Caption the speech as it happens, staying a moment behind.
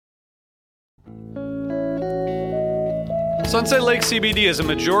Sunset Lake CBD is a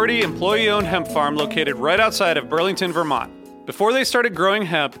majority employee-owned hemp farm located right outside of Burlington, Vermont. Before they started growing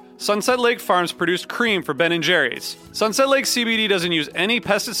hemp, Sunset Lake Farms produced cream for Ben & Jerry's. Sunset Lake CBD doesn't use any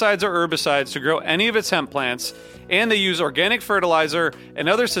pesticides or herbicides to grow any of its hemp plants, and they use organic fertilizer and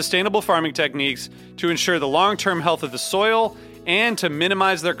other sustainable farming techniques to ensure the long-term health of the soil and to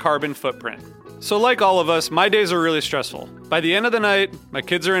minimize their carbon footprint. So like all of us, my days are really stressful. By the end of the night, my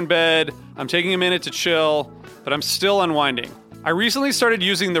kids are in bed, I'm taking a minute to chill, but I'm still unwinding. I recently started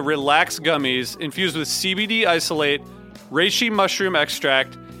using the Relax gummies infused with CBD isolate, reishi mushroom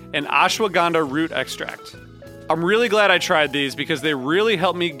extract, and ashwagandha root extract. I'm really glad I tried these because they really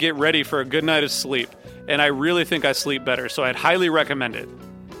helped me get ready for a good night of sleep, and I really think I sleep better, so I'd highly recommend it.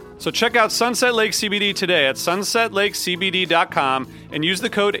 So check out Sunset Lake CBD today at sunsetlakecbd.com and use the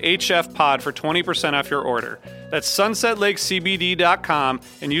code HFPOD for 20% off your order. That's sunsetlakecbd.com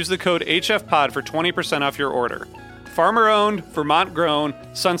and use the code HFPOD for 20% off your order. Farmer-owned, Vermont-grown,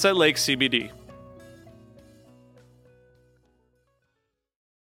 Sunset Lake CBD.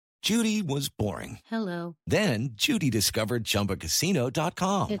 Judy was boring. Hello. Then Judy discovered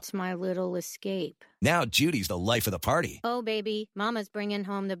ChumbaCasino.com. It's my little escape. Now Judy's the life of the party. Oh, baby, mama's bringing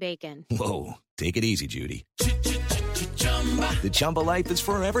home the bacon. Whoa, take it easy, Judy. The Chumba life is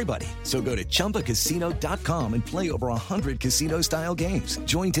for everybody. So go to ChumbaCasino.com and play over 100 casino-style games.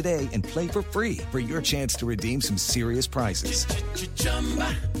 Join today and play for free for your chance to redeem some serious prizes.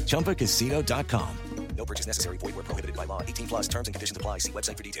 ChumbaCasino.com. No purchase necessary. Void where prohibited by law. 18 plus terms and conditions apply. See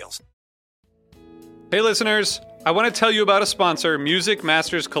website for details. Hey listeners, I want to tell you about a sponsor, Music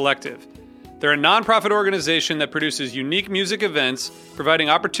Masters Collective. They're a nonprofit organization that produces unique music events, providing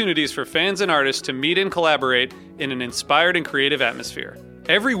opportunities for fans and artists to meet and collaborate in an inspired and creative atmosphere.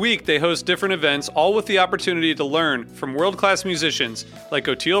 Every week they host different events, all with the opportunity to learn from world-class musicians like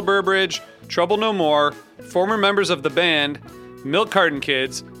Oteil Burbridge, Trouble No More, former members of the band, Milk Carton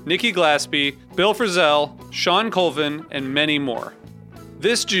Kids, Nikki Glaspie, Bill Frisell, Sean Colvin, and many more.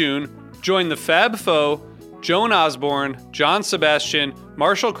 This June, join the Fab Four, Joan Osborne, John Sebastian,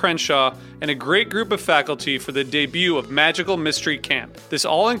 Marshall Crenshaw, and a great group of faculty for the debut of Magical Mystery Camp. This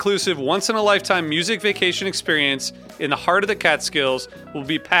all-inclusive, once-in-a-lifetime music vacation experience in the heart of the Catskills will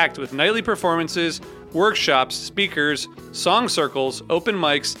be packed with nightly performances, workshops, speakers, song circles, open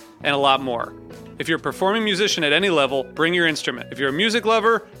mics, and a lot more. If you're a performing musician at any level, bring your instrument. If you're a music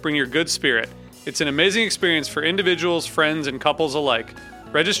lover, bring your good spirit. It's an amazing experience for individuals, friends, and couples alike.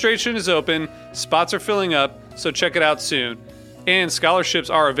 Registration is open, spots are filling up, so check it out soon. And scholarships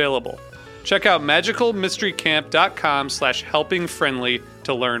are available. Check out magicalmysterycamp.com/helpingfriendly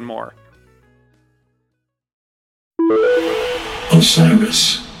to learn more.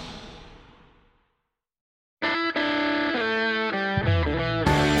 Osiris.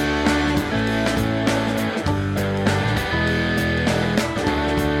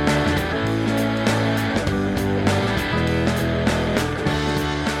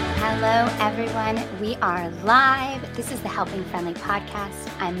 Everyone, we are live. This is the Helping Friendly podcast.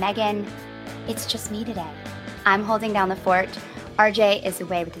 I'm Megan. It's just me today. I'm holding down the fort. RJ is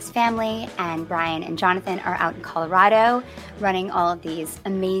away with his family, and Brian and Jonathan are out in Colorado running all of these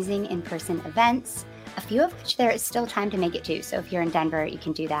amazing in-person events, a few of which there is still time to make it to. So if you're in Denver, you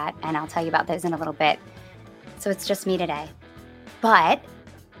can do that, and I'll tell you about those in a little bit. So it's just me today. But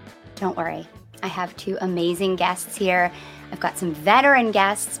don't worry, I have two amazing guests here. I've got some veteran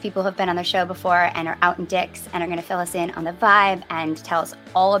guests, people who have been on the show before and are out in Dick's and are going to fill us in on the vibe and tell us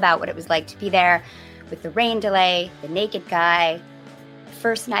all about what it was like to be there with the rain delay, the naked guy.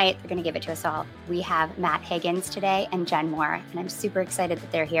 First night, they're going to give it to us all. We have Matt Higgins today and Jen Moore, and I'm super excited that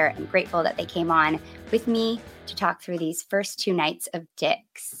they're here and grateful that they came on with me to talk through these first two nights of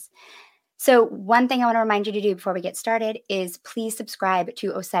Dick's. So one thing I want to remind you to do before we get started is please subscribe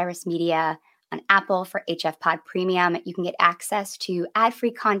to Osiris Media on Apple for HF Pod Premium. You can get access to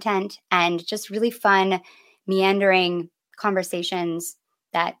ad-free content and just really fun, meandering conversations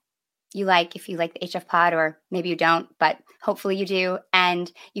that you like if you like the HF Pod, or maybe you don't, but hopefully you do.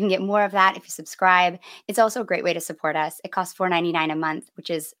 And you can get more of that if you subscribe. It's also a great way to support us. It costs $4.99 a month, which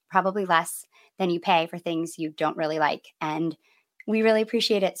is probably less than you pay for things you don't really like. And we really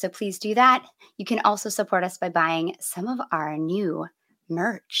appreciate it. So please do that. You can also support us by buying some of our new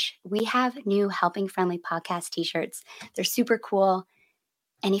merch. We have new Helping Friendly podcast t-shirts. They're super cool.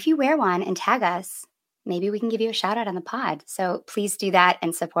 And if you wear one and tag us, maybe we can give you a shout out on the pod. So please do that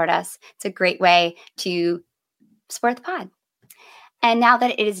and support us. It's a great way to support the pod. And now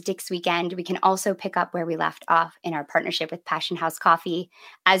that it is Dick's weekend, we can also pick up where we left off in our partnership with Passion House Coffee.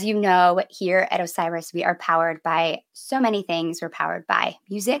 As you know, here at Osiris, we are powered by so many things. We're powered by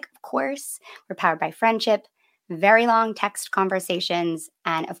music, of course. We're powered by friendship, very long text conversations,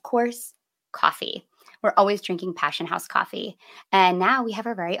 and of course, coffee. We're always drinking Passion House coffee. And now we have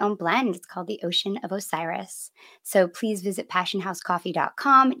our very own blend. It's called the Ocean of Osiris. So please visit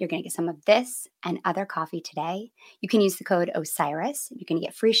passionhousecoffee.com. You're going to get some of this and other coffee today. You can use the code OSIRIS. You're going to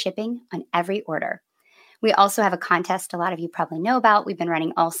get free shipping on every order. We also have a contest a lot of you probably know about. We've been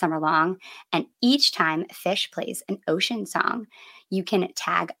running all summer long. And each time Fish plays an ocean song, you can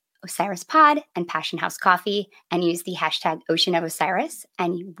tag Osiris Pod and Passion House Coffee and use the hashtag Ocean of Osiris.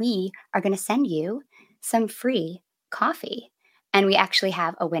 And we are going to send you some free coffee. And we actually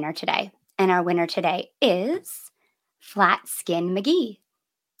have a winner today. And our winner today is Flat Skin McGee.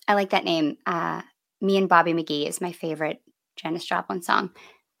 I like that name. Me and Bobby McGee is my favorite Janis Joplin song.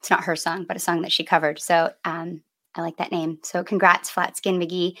 It's not her song, but a song that she covered. So I like that name. So congrats, Flat Skin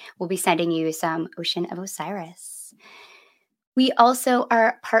McGee. We'll be sending you some Ocean of Osiris. We also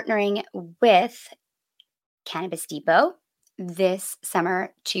are partnering with Cannabis Depot this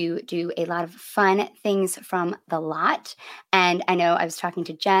summer to do a lot of fun things from the lot. And I know I was talking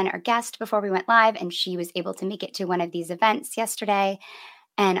to Jen, our guest, before we went live, and she was able to make it to one of these events yesterday.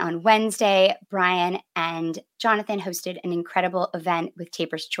 And on Wednesday, Brian and Jonathan hosted an incredible event with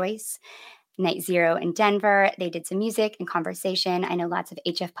Taper's Choice, Night Zero in Denver. They did some music and conversation. I know lots of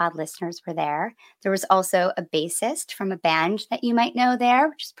HF Pod listeners were there. There was also a bassist from a band that you might know there,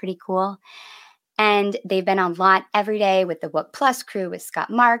 which is pretty cool. And they've been on lot every day with the What Plus crew, with Scott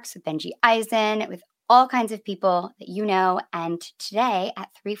Marks, with Benji Eisen, with all kinds of people that you know. And today at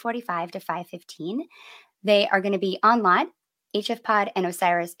 3:45 to 5:15, they are going to be on lot. HF Pod and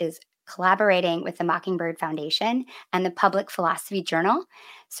Osiris is collaborating with the Mockingbird Foundation and the Public Philosophy Journal.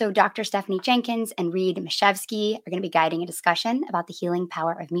 So Dr. Stephanie Jenkins and Reed Mashevsky are going to be guiding a discussion about the healing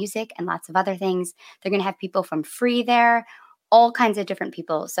power of music and lots of other things. They're going to have people from Free there, all kinds of different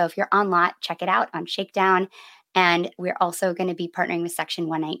people. So if you're on lot, check it out on Shakedown. And we're also going to be partnering with Section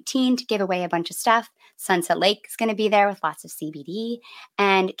 119 to give away a bunch of stuff. Sunset Lake is going to be there with lots of CBD.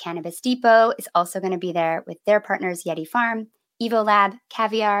 And Cannabis Depot is also going to be there with their partners, Yeti Farm, Evo Lab,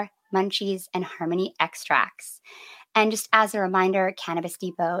 Caviar, Munchies, and Harmony Extracts. And just as a reminder, Cannabis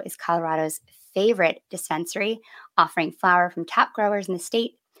Depot is Colorado's favorite dispensary, offering flower from top growers in the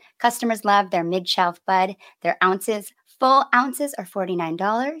state. Customers love their mid-shelf bud. Their full ounces are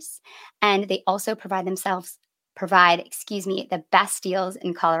 $49. And they also provide the best deals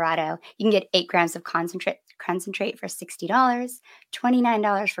in Colorado. You can get 8 grams of concentrate for $60,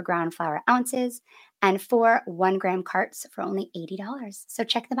 $29 for ground flower ounces, and 4 1-gram carts for only $80. So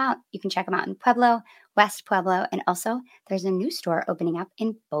check them out. You can check them out in Pueblo, West Pueblo, and also there's a new store opening up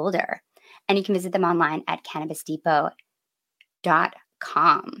in Boulder. And you can visit them online at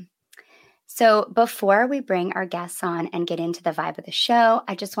cannabisdepot.com. So before we bring our guests on and get into the vibe of the show,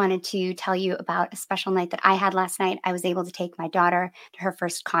 I just wanted to tell you about a special night that I had last night. I was able to take my daughter to her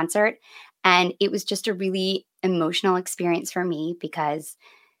first concert, and it was just a really emotional experience for me because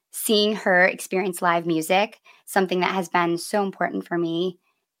seeing her experience live music, something that has been so important for me,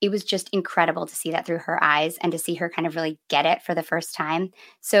 it was just incredible to see that through her eyes and to see her kind of really get it for the first time.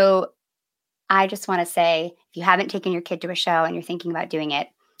 So I just want to say, if you haven't taken your kid to a show and you're thinking about doing it,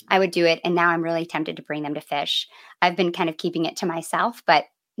 I would do it. And now I'm really tempted to bring them to Fish. I've been kind of keeping it to myself, but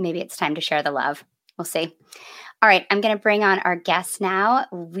maybe it's time to share the love. We'll see. All right. I'm going to bring on our guests now.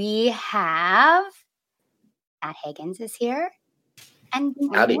 We have Matt Higgins is here. And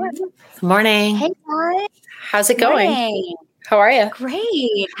howdy. Good morning. Hey, guys. How's it going? Morning. How are you?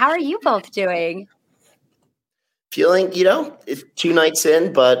 Great. How are you both doing? Feeling, it's 2 nights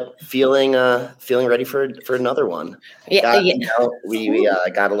in, but feeling ready for another one. We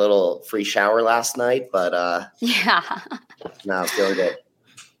got a little free shower last night, but no, feeling good.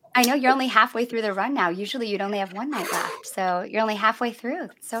 I know you're only halfway through the run now. Usually you'd only have one night left, so you're only halfway through.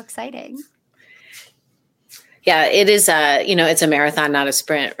 It's so exciting. Yeah, it is. It's a marathon, not a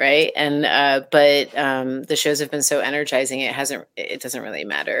sprint, right? And but the shows have been so energizing. It doesn't really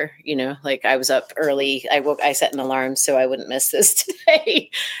matter. Like I was up early. I set an alarm so I wouldn't miss this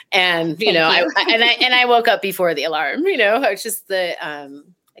today. And I woke up before the alarm. It's just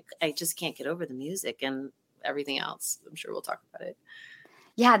I just can't get over the music and everything else. I'm sure we'll talk about it.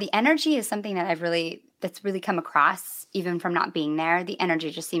 Yeah, the energy is something that that's really come across even from not being there. The energy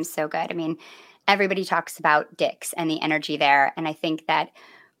just seems so good. I mean, everybody talks about Dick's and the energy there. And I think that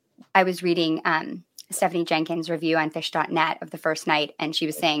I was reading Stephanie Jenkins' review on fish.net of the first night, and she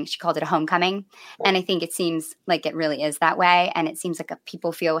was saying she called it a homecoming. And I think it seems like it really is that way. And it seems like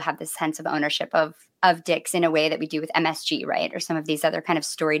people have this sense of ownership of Dick's in a way that we do with MSG, right? Or some of these other kind of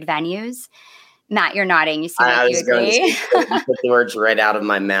storied venues. Matt, you're nodding. You seem like you agree. You put the words right out of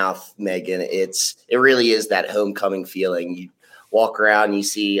my mouth, Megan. It really is that homecoming feeling. You walk around, you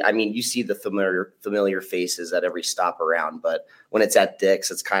see the familiar faces at every stop around. But when it's at Dick's,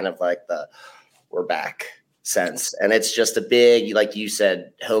 it's kind of like the we're back sense. And it's just a big, like you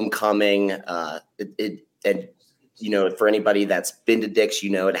said, homecoming. And for anybody that's been to Dick's,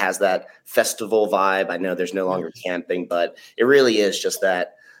 it has that festival vibe. I know there's no longer camping, but it really is just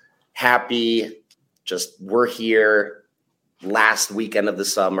that happy, just we're here last weekend of the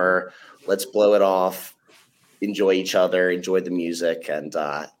summer. Let's blow it off, enjoy each other, enjoy the music. And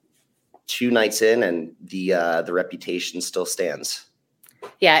 2 nights in and the reputation still stands.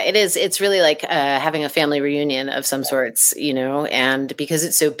 Yeah, it is. It's really like having a family reunion of some sorts, and because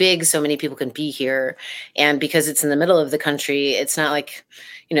it's so big, so many people can be here. And because it's in the middle of the country, it's not like,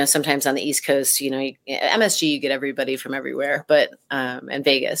 sometimes on the East Coast, MSG, you get everybody from everywhere, but and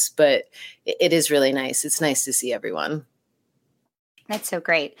Vegas, but it is really nice. It's nice to see everyone. That's so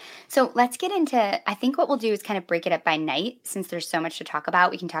great. So let's get into, I think what we'll do is kind of break it up by night since there's so much to talk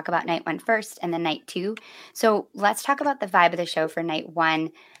about. We can talk about night 1 first and then night 2. So let's talk about the vibe of the show for night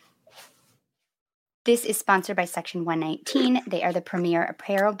 1. This is sponsored by Section 119. They are the premier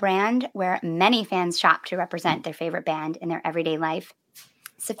apparel brand where many fans shop to represent their favorite band in their everyday life.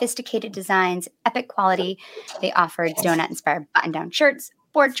 Sophisticated designs, epic quality. They offer donut-inspired button-down shirts,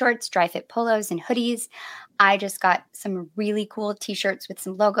 board shorts, dry-fit polos, and hoodies. I just got some really cool t-shirts with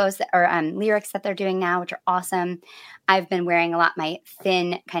some logos or lyrics that they're doing now, which are awesome. I've been wearing a lot my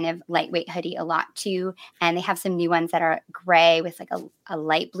thin kind of lightweight hoodie a lot too. And they have some new ones that are gray with like a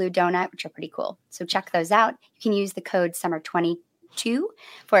light blue donut, which are pretty cool. So check those out. You can use the code SUMMER22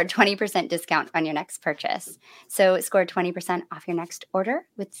 for a 20% discount on your next purchase. So score 20% off your next order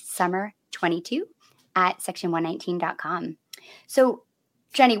with SUMMER22 at section119.com. So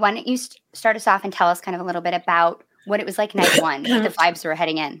Jenny, why don't you start us off and tell us kind of a little bit about what it was like night 1, the vibes were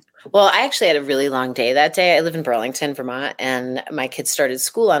heading in. Well, I actually had a really long day that day. I live in Burlington, Vermont, and my kids started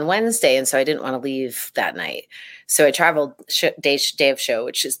school on Wednesday, and so I didn't want to leave that night. So I traveled day of show,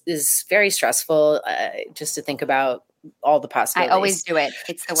 which is very stressful just to think about all the possibilities. I always do it.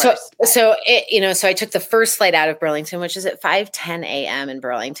 It's the worst. So I took the first flight out of Burlington, which is at 5:10 a.m. in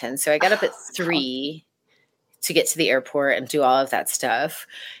Burlington. So I got up at 3 to get to the airport and do all of that stuff.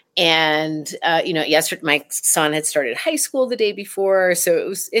 And, yesterday my son had started high school the day before.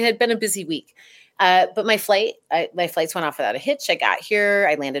 So it had been a busy week. But my flights went off without a hitch. I got here.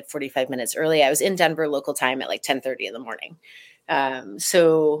 I landed 45 minutes early. I was in Denver local time at like 10:30 in the morning.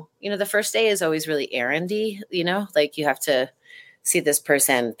 So the first day is always really errandy, like you have to see this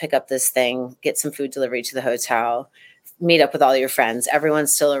person, pick up this thing, get some food delivery to the hotel, meet up with all your friends.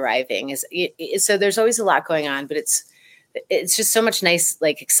 Everyone's still arriving. So there's always a lot going on, but it's just so much nice,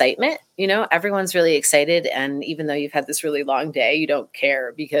 like excitement, everyone's really excited. And even though you've had this really long day, you don't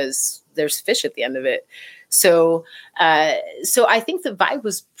care because there's fish at the end of it. So I think the vibe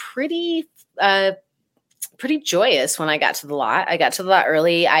was pretty joyous when I got to the lot. I got to the lot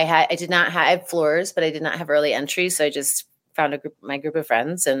early. I had floors, but I did not have early entry. So I just found my group of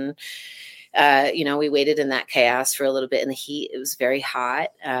friends and we waited in that chaos for a little bit in the heat. It was very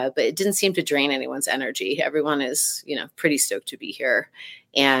hot, but it didn't seem to drain anyone's energy. Everyone is, pretty stoked to be here.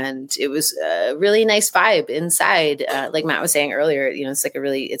 And it was a really nice vibe inside. Like Matt was saying earlier, it's like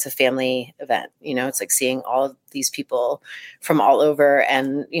it's a family event. It's like seeing all of these people from all over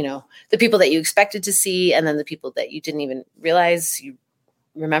and, the people that you expected to see and then the people that you didn't even realize you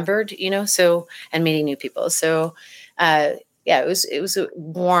remembered, and meeting new people. So, it was a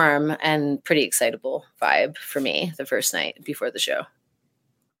warm and pretty excitable vibe for me the first night before the show.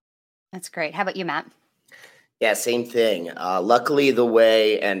 That's great. How about you, Matt? Yeah, same thing. Luckily, the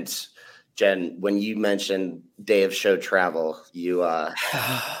way, and Jen, when you mentioned day of show travel, you, I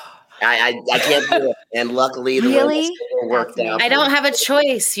can't do it. And luckily, the way it worked out. I don't have a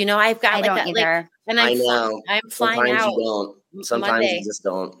choice. I've got I don't either. And I know. I'm flying Sometimes out. You don't. Sometimes Monday. You just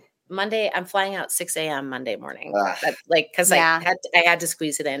don't. Monday, I'm flying out 6 a.m. Monday morning. Because I had to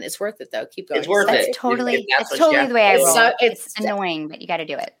squeeze it in. It's worth it though. Keep going. It's worth it. It's totally the way I roll. So it's annoying, but you got to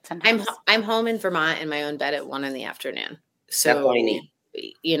do it sometimes. I'm home in Vermont in my own bed at 1 p.m. So that's what I need.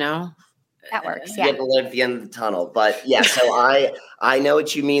 That works. Yeah. You have to live at the end of the tunnel. But yeah, so I know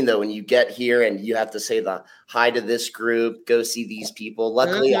what you mean though. When you get here and you have to say the hi to this group, go see these people.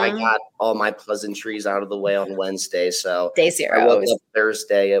 Luckily, I got all my pleasantries out of the way on Wednesday. So day 0. I woke up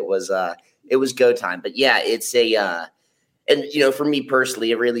Thursday. It was go time. But yeah, it's and for me personally,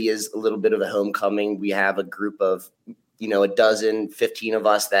 it really is a little bit of a homecoming. We have a group of 15 of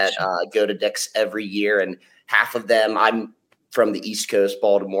us that go to Dick's every year, and half of them I'm from the East Coast,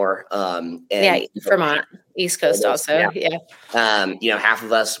 Baltimore. And Vermont, East Coast also. Yeah. Half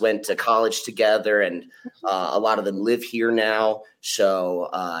of us went to college together, and a lot of them live here now. So,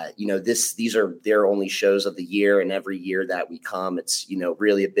 these are their only shows of the year, and every year that we come, it's,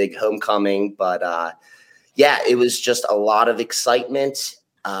 really a big homecoming. But it was just a lot of excitement.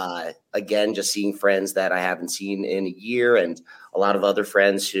 Again, just seeing friends that I haven't seen in a year, and a lot of other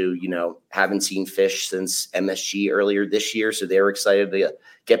friends who, haven't seen Phish since MSG earlier this year. So they were excited to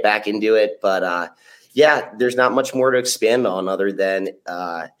get back into it. But there's not much more to expand on other than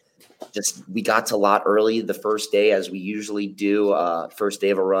just we got to a lot early the first day, as we usually do, first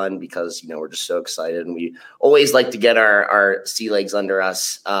day of a run, because, we're just so excited, and we always like to get our sea legs under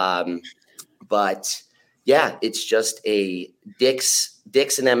us. But it's just a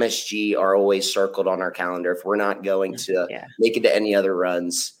Dick's and MSG are always circled on our calendar. If we're not going to make it to any other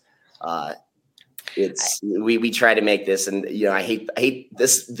runs, we try to make this. And I hate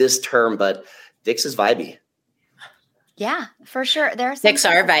this term, but Dick's is vibey. Yeah, for sure. There are some Dicks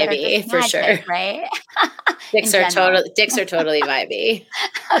are vibey, for sure, right? Dicks are totally vibey.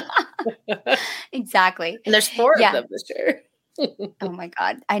 Exactly. And there's 4 of them this year. Oh my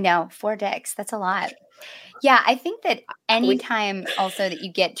God. I know. 4 dicks. That's a lot. Yeah. I think that anytime also that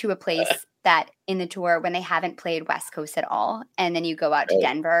you get to a place that in the tour when they haven't played West Coast at all, and then you go out to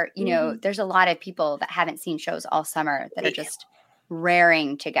Denver, there's a lot of people that haven't seen shows all summer that are just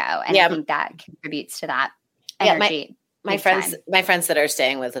raring to go. And I think that contributes to that energy. My friends that are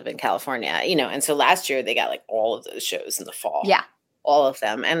staying with live in California, and so last year they got like all of those shows in the fall. Yeah. All of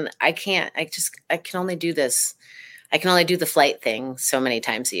them. And I can only do this. I can only do the flight thing so many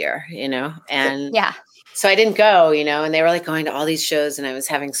times a year, and so I didn't go, and they were like going to all these shows, and I was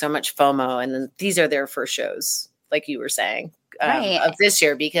having so much FOMO. And then these are their first shows, like you were saying, of this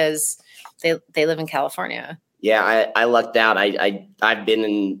year, because they live in California. Yeah, I lucked out. I've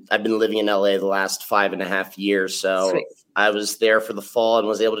been living in LA the last 5.5 years, so sweet. I was there for the fall and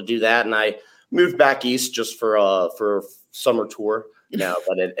was able to do that, and I moved back east just for a summer tour.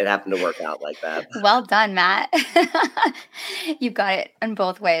 But it happened to work out like that. Well done, Matt. You've got it in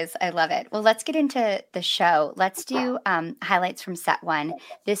both ways. I love it. Well, let's get into the show. Let's do highlights from set 1.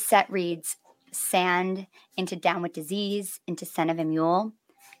 This set reads Sand into Down with Disease into Son of a Mule.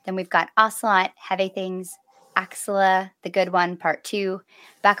 Then we've got Ocelot, Heavy Things, Axilla, The Good One, Part 2,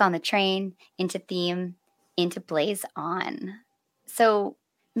 Back on the Train, into Theme, into Blaze On. So,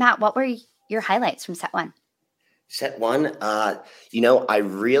 Matt, what were your highlights from set 1? Set 1, I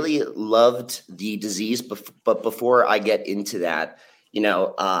really loved The Disease, but before I get into that,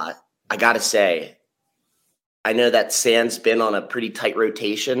 I got to say, I know that Sand's been on a pretty tight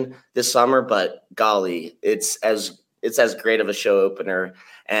rotation this summer, but golly, it's as great of a show opener.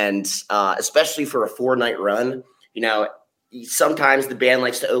 And especially for a 4-night run, sometimes the band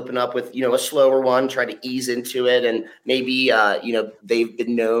likes to open up with, a slower one, try to ease into it. And maybe, they've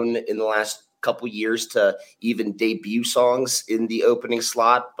been known in the last couple years to even debut songs in the opening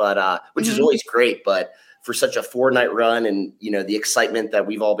slot, but which is always great. But for such a 4-night run, and the excitement that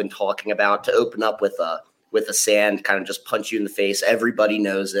we've all been talking about, to open up with a Sand kind of just punch you in the face. Everybody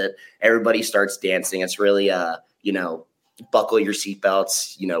knows it. Everybody starts dancing. It's really buckle your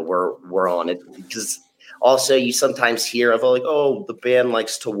seatbelts. We're on it, because also you sometimes hear of like, oh, the band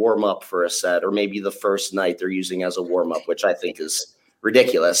likes to warm up for a set, or maybe the first night they're using as a warm up, which I think is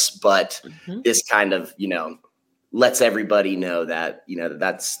ridiculous, but this kind of, lets everybody know that,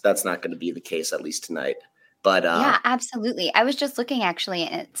 that's not going to be the case, at least tonight. But yeah, absolutely. I was just looking actually,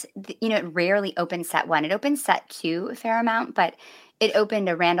 and it's, it rarely opens set 1. It opens set 2 a fair amount, but it opened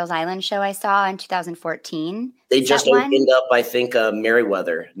a Randall's Island show I saw in 2014. They just opened up, I think,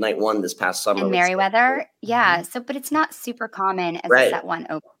 Merriweather night 1 this past summer. And Merriweather, yeah. So, but it's not super common as a set 1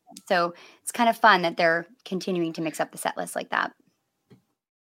 open. So it's kind of fun that they're continuing to mix up the set list like that.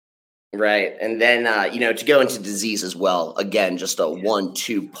 Right. And then, to go into Disease as well, again, just a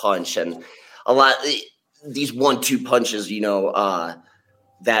 1-2 punch, and a lot these 1-2 punches,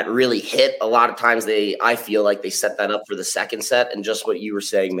 that really hit. A lot of times I feel like they set that up for the second set, and just what you were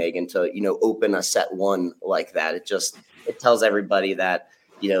saying, Megan, to, open a set 1 like that. It tells everybody that,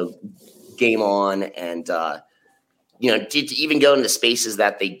 game on, and, to even go into spaces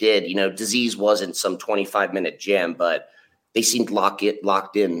that they did, Disease wasn't some 25-minute jam, but they seemed locked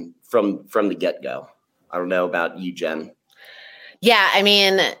in from the get-go. I don't know about you, Jen. Yeah, I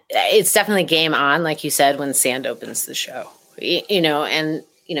mean, it's definitely game on, like you said, when Sand opens the show, and,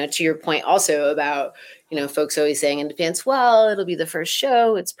 to your point also about, folks always saying in advance, well, it'll be the first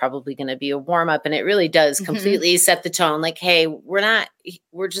show, it's probably going to be a warm-up, and it really does completely set the tone. Like, hey,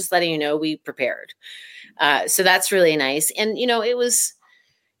 we're just letting you know we prepared. So that's really nice. And, it was,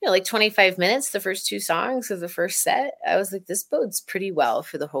 like 25 minutes, the first two songs of the first set. I was like, this bodes pretty well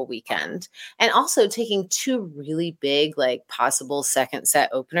for the whole weekend. And also taking two really big, like possible second set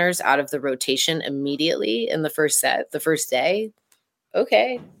openers out of the rotation immediately in the first set, the first day.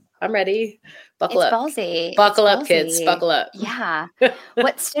 Okay, I'm ready. Buckle up. Ballsy. Buckle up, kids. Buckle up. Yeah.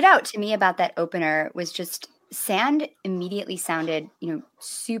 What stood out to me about that opener was just Sand immediately sounded,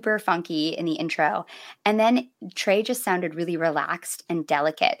 super funky in the intro. And then Trey just sounded really relaxed and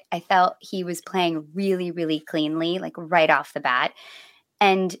delicate. I felt he was playing really, really cleanly, like right off the bat.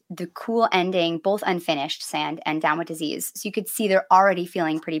 And the cool ending, both unfinished, Sand and Down with Disease. So you could see they're already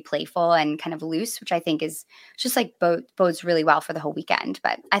feeling pretty playful and kind of loose, which I think is just like bodes really well for the whole weekend.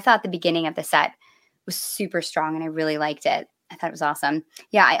 But I thought the beginning of the set was super strong and I really liked it. I thought it was awesome.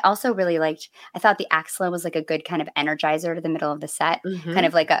 Yeah, I also really I thought the Axla was like a good kind of energizer to the middle of the set. Mm-hmm. Kind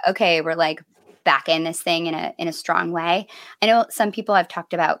of like okay, we're like back in this thing in a strong way. I know some people have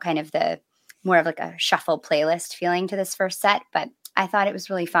talked about kind of the more of like a shuffle playlist feeling to this first set, but I thought it was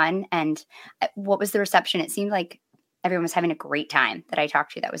really fun. And what was the reception? It seemed like everyone was having a great time that I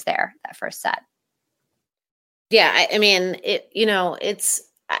talked to that was there that first set. Yeah, I mean, it's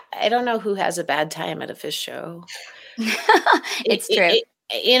I don't know who has a bad time at a Fish show. It's true.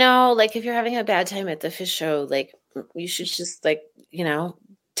 Like if you're having a bad time at the Fish show, like you should just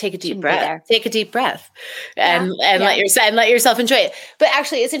take a deep breath. Take a deep breath and let yourself enjoy it. But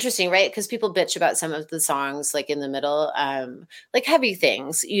actually it's interesting, right? Because people bitch about some of the songs like in the middle, like heavy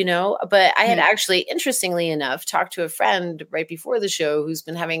things, but I had actually, interestingly enough, talked to a friend right before the show who's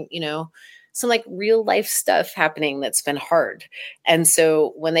been having, some like real life stuff happening that's been hard. And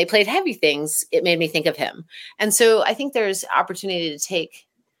so when they played heavy things, it made me think of him. And so I think there's opportunity to take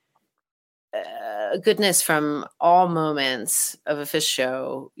goodness from all moments of a Fish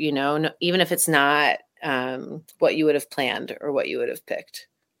show, even if it's not what you would have planned or what you would have picked.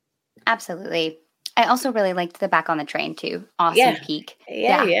 Absolutely. I also really liked the Back on the Train too. Awesome peak.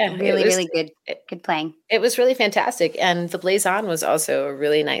 Yeah. Really, really good playing. It was really fantastic. And the Blaze On was also a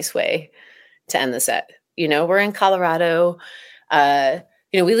really nice way to end the set. We're in Colorado.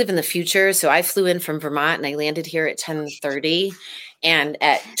 We live in the future. So I flew in from Vermont and I landed here at 10:30. And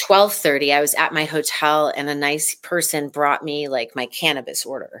at 12:30, I was at my hotel and a nice person brought me like my cannabis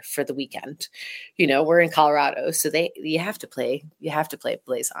order for the weekend. We're in Colorado. So you have to play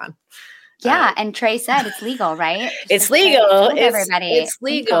Blaze On. Yeah. And Trey said it's legal, right? It's legal. Everybody. It's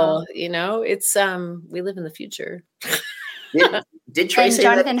legal. It's, we live in the future. Did Trey and say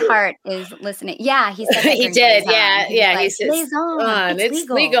Jonathan that? Hart is listening. Yeah, he said he did. Yeah. He said, Blaze on. It's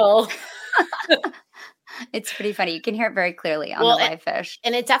legal. It's pretty funny. You can hear it very clearly on the live Fish.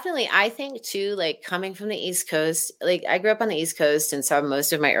 And it definitely, I think too, like coming from the East Coast, like I grew up on the East Coast and saw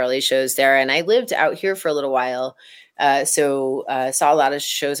most of my early shows there. And I lived out here for a little while. So saw a lot of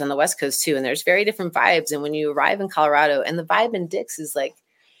shows on the West Coast too. And there's very different vibes. And when you arrive in Colorado, and the vibe in Dick's is like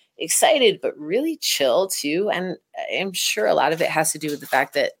excited, but really chill too. And I'm sure a lot of it has to do with the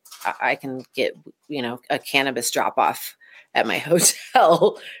fact that I can get, a cannabis drop off at my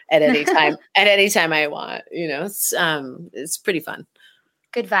hotel at any time I want. It's pretty fun.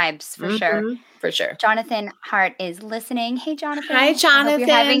 Good vibes for sure. For sure. Jonathan Hart is listening. Hey, Jonathan. Hi, Jonathan. I hope you're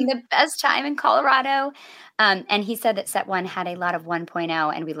having the best time in Colorado. And he said that set one had a lot of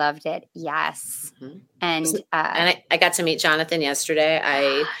 1.0 and we loved it. Yes. Mm-hmm. And I got to meet Jonathan yesterday.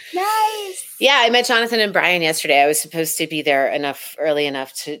 Nice. Yeah, I met Jonathan and Brian yesterday. I was supposed to be there early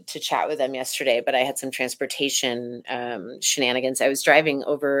enough to chat with them yesterday, but I had some transportation shenanigans. I was driving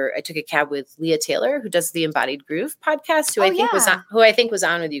over. I took a cab with Leah Taylor, who does the Embodied Groove podcast, who I think was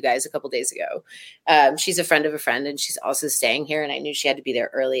on with you guys a couple days ago. She's a friend of a friend, and she's also staying here. And I knew she had to be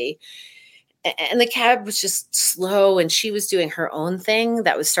there early. And the cab was just slow, and she was doing her own thing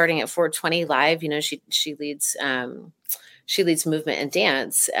that was starting at 4:20 live. She leads movement and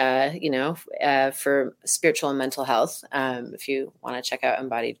dance, for spiritual and mental health. If you want to check out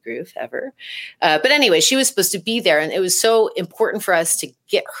Embodied Groove ever. But anyway, she was supposed to be there, and it was so important for us to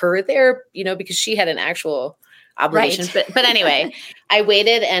get her there, because she had an actual obligation. Right. But anyway, I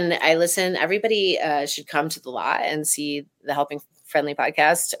waited and I listened. Everybody should come to the lot and see the Helping Friendly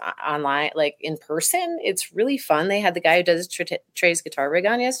podcast online, like in person. It's really fun. They had the guy who does Trey's guitar rig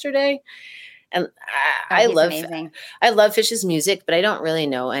on yesterday. And I love Fish's music, but I don't really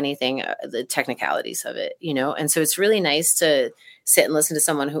know anything, the technicalities of it, And so it's really nice to sit and listen to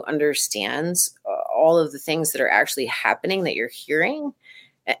someone who understands all of the things that are actually happening that you're hearing,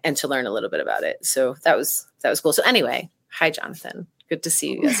 and to learn a little bit about it. So that was cool. So anyway, hi, Jonathan. Good to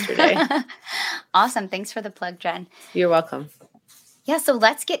see you yesterday. Awesome. Thanks for the plug, Jen. You're welcome. Yeah, so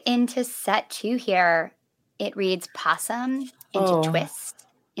let's get into set 2 here. It reads Possum into Twist,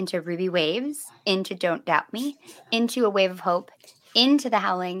 into Ruby Waves, into Don't Doubt Me, into A Wave of Hope, into The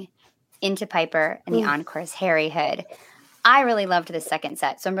Howling, into Piper, and the encore's Harry Hood. I really loved the second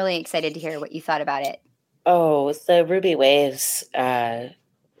set, so I'm really excited to hear what you thought about it. Oh, the Ruby Waves,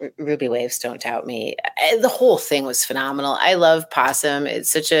 Ruby Waves, Don't Doubt Me. The whole thing was phenomenal. I love Possum.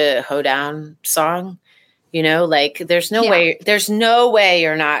 It's such a hoedown song. You know, like there's no way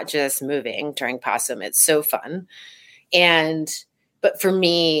you're not just moving during Possum. It's so fun. But for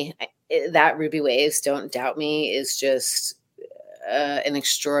me, that Ruby Waves, Don't Doubt Me is just an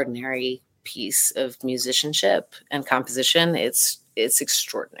extraordinary piece of musicianship and composition. It's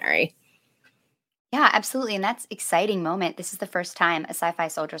extraordinary. Yeah, absolutely. And that's exciting moment. This is the first time a Sci-Fi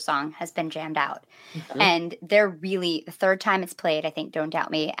Soldier song has been jammed out. Mm-hmm. And they're really, the third time it's played, I think, Don't Doubt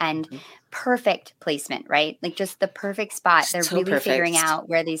Me, and perfect placement, right? Like just the perfect spot. They're so really figuring out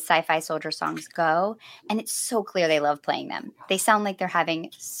where these Sci-Fi Soldier songs go. And it's so clear they love playing them. They sound like they're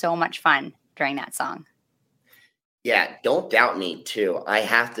having so much fun during that song. Yeah, Don't Doubt Me, too. I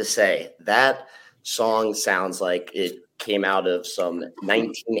have to say, that song sounds like it came out of some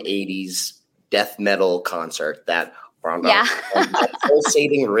 1980s death metal concert. That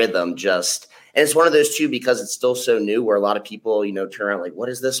pulsating rhythm just, and it's one of those too, because it's still so new, where a lot of people, you know, turn around like, what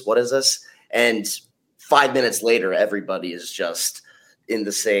is this? And 5 minutes later, everybody is just in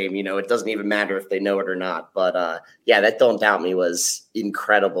the same, you know, it doesn't even matter if they know it or not. But yeah, that Don't Doubt Me was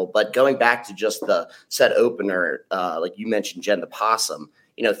incredible. But going back to just the set opener, like you mentioned, Jen, the Possum,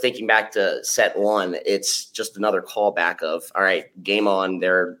 you know, thinking back to set one, it's just another callback of, all right, game on.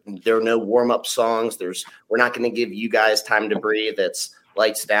 There are no warm-up songs. We're not going to give you guys time to breathe. It's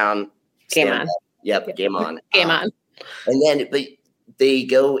lights down. Game on. Yep, game on. Game on. And then they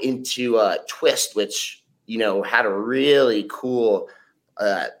go into Twist, which, you know, had a really cool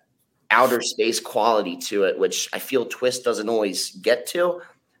outer space quality to it, which I feel Twist doesn't always get to.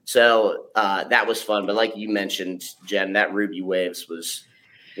 So that was fun. But like you mentioned, Jen, that Ruby Waves was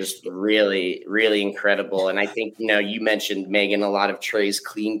just really, really incredible. And I think, you know, you mentioned, Megan, a lot of Trey's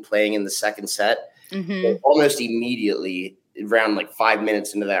clean playing in the second set. Mm-hmm. Almost immediately, around like 5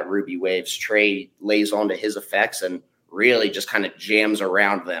 minutes into that Ruby Waves, Trey lays onto his effects and really just kind of jams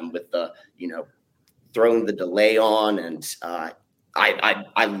around them with the, you know, throwing the delay on. And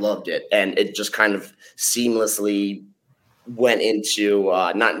I loved it. And it just kind of seamlessly went into,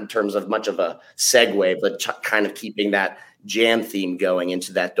 not in terms of much of a segue, but kind of keeping that jam theme going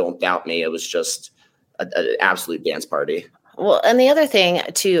into that Don't Doubt Me. It was just an absolute dance party. Well, and the other thing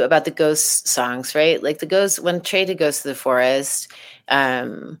too about the Ghost songs, right? Like when Trey did Ghost to the Forest,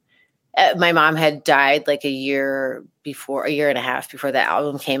 my mom had died like a year and a half before that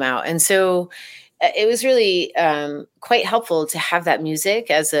album came out. And so it was really quite helpful to have that music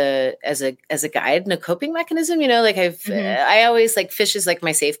as a guide and a coping mechanism. You know, like I always like Fish is like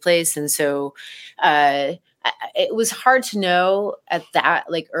my safe place. And so it was hard to know at that,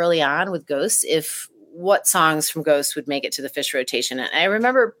 like early on with Ghost, what songs from Ghost would make it to the Fish rotation. And I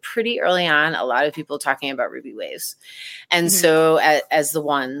remember pretty early on, a lot of people talking about Ruby Waves. And so as the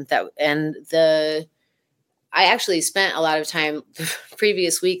one that, I actually spent a lot of time the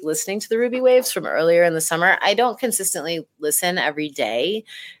previous week listening to the Ruby Waves from earlier in the summer. I don't consistently listen every day.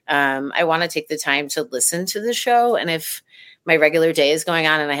 I want to take the time to listen to the show. And if my regular day is going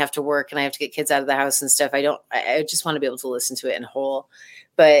on and I have to work and I have to get kids out of the house and stuff, I just want to be able to listen to it in whole.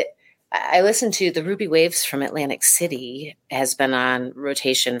 But I listened to the Ruby Waves from Atlantic City has been on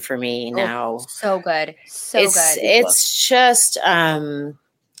rotation for me now. So good. It's just,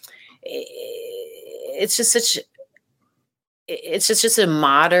 it's just a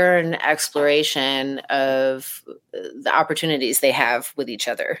modern exploration of the opportunities they have with each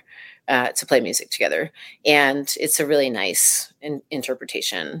other to play music together. And it's a really nice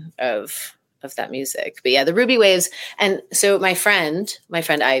interpretation of that music. But yeah, the Ruby Waves. And so my friend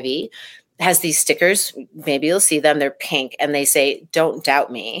Ivy has these stickers. Maybe you'll see them. They're pink and they say, "Don't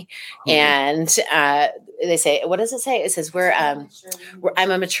doubt me." Mm-hmm. And they say, what does it say? It says,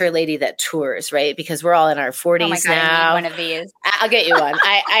 I'm a mature lady that tours, right? Because we're all in our 40s now. I need one of these. I'll get you one.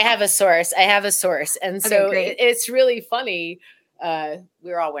 I have a source. And so it's really funny.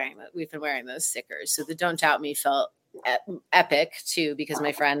 We're all we've been wearing those stickers. So the Don't Doubt Me felt epic too, because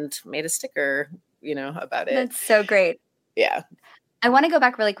my friend made a sticker, you know, about it. That's so great. Yeah. I want to go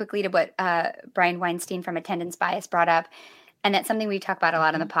back really quickly to what Brian Weinstein from Attendance Bias brought up. And that's something we talk about a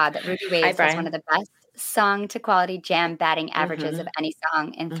lot on the pod, that Ruby Waves was one of the best song to quality jam batting averages of any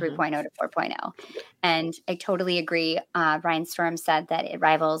song in 3.0 to 4.0. And I totally agree. Ryan Storm said that it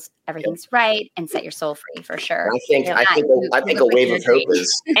rivals Everything's Right and Set Your Soul Free for sure. I think a Wave of Hope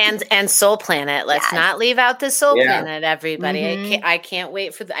is and Soul Planet. Let's not leave out the Soul Planet, everybody. I can't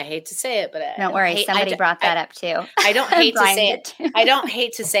wait for I hate to say it, but don't worry. Somebody brought that up too. I don't hate to say it. I don't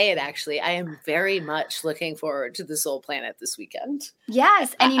hate to say it. Actually, I am very much looking forward to the Soul Planet this weekend.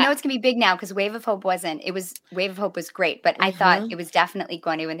 Yes, and it's gonna be big now because Wave of Hope wasn't. Wave of Hope was great, but I thought it was definitely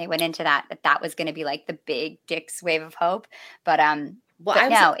going to when they went into that was going to be like the big Dick's Wave of Hope. But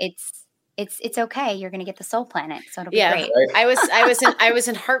it's okay. You're going to get the Soul Planet, so it'll be great. Right. I was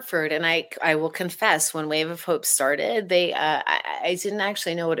in Hartford, and I will confess, when Wave of Hope started, I didn't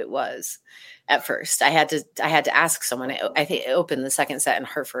actually know what it was at first. I had to ask someone. I think it opened the second set in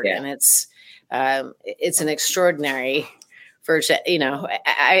Hartford, and it's an extraordinary version.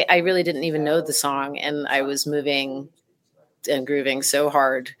 I really didn't even know the song, and I was moving and grooving so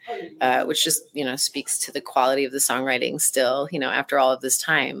hard, which just, speaks to the quality of the songwriting still. After all of this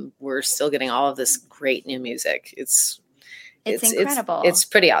time, we're still getting all of this great new music. It's incredible. It's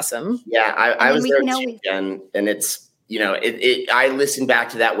pretty awesome. Yeah, I was there too, and it's, I listened back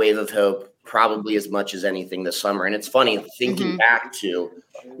to that Wave of Hope probably as much as anything this summer. And it's funny thinking back to,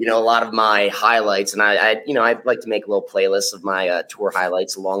 a lot of my highlights, and I like to make a little playlist of my tour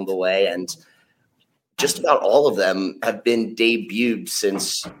highlights along the way, and just about all of them have been debuted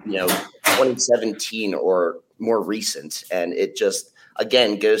since, 2017 or more recent. And it just,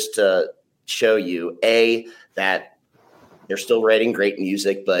 again, goes to show you, A, that they're still writing great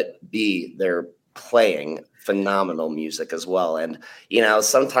music, but B, they're playing phenomenal music as well. And,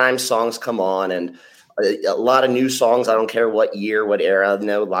 sometimes songs come on, and a lot of new songs, I don't care what year, what era,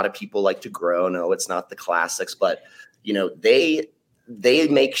 a lot of people like to grow. No, it's not the classics, but, they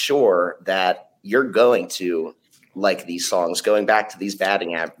make sure that you're going to like these songs. Going back to these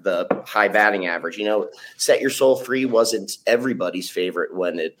the high batting average, Set Your Soul Free wasn't everybody's favorite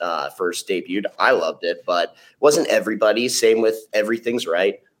when it first debuted. I loved it, but wasn't everybody. Same with Everything's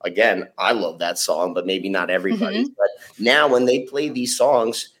Right. Again, I love that song, but maybe not everybody. But now when they play these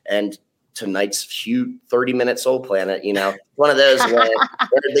songs, and tonight's 30-minute Soul Planet, one of those where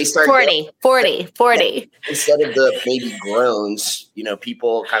they start 40. Instead of the maybe groans,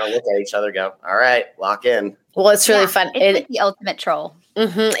 people kind of look at each other, go, all right, lock in. Well, it's really fun. It's like the ultimate troll.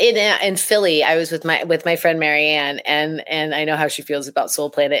 In Philly, I was with my friend Marianne, and I know how she feels about Soul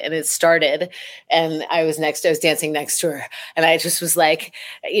Planet. And it started, and I was dancing next to her, and I just was like,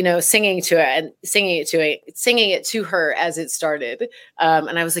 singing it to her as it started.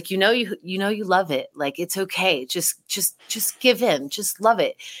 And I was like, you love it. Like, it's okay. Just give in. Just love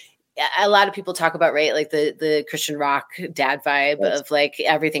it. A lot of people talk about, right, like the Christian rock dad vibe of like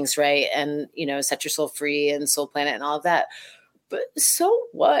Everything's Right and, Set Your Soul Free and Soul Planet and all of that. But so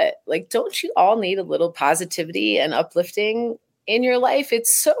what? Like, don't you all need a little positivity and uplifting in your life?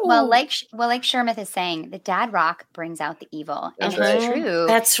 It's so like Shermith is saying, the dad rock brings out the evil, and it's true.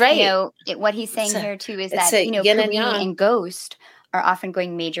 That's right. What he's saying here too is that Kareem and Ghost are often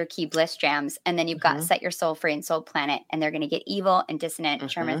going major key bliss jams, and then you've got Set Your Soul Free and Soul Planet, and they're going to get evil and dissonant.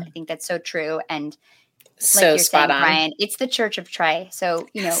 Shermith, I think that's so true, and so you're spot saying, on. Brian, it's the Church of Trey. So,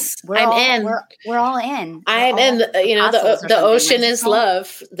 we're I'm all in. We're all in. I'm in. The ocean is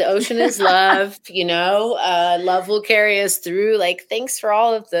love. The ocean is love. Love will carry us through. Like, thanks for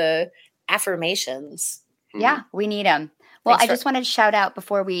all of the affirmations. Yeah, we need them. Well, I just wanted to shout out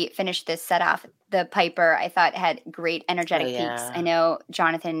before we finish this set off. The Piper, I thought, had great energetic peaks. I know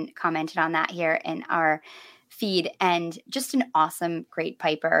Jonathan commented on that here in our feed, and just an awesome, great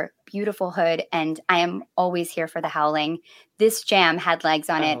Piper, beautiful hood. And I am always here for the howling. This jam had legs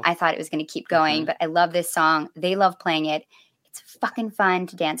on it. I thought it was going to keep going, but I love this song. They love playing it. It's fucking fun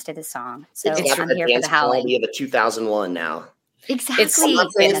to dance to this song. So I'm here for the howling. We have a 2001 now. Exactly. I'm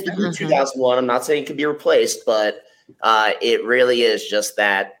not saying it's the 2001. I'm not saying it can be replaced, but it really is just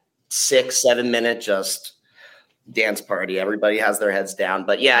that 6-7 minute just dance party. Everybody has their heads down.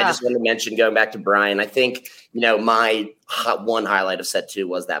 But I just want to mention, going back to Brian, I think, my one highlight of set 2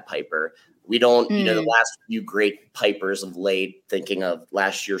 was that Piper. We don't, the last few great Pipers of late, thinking of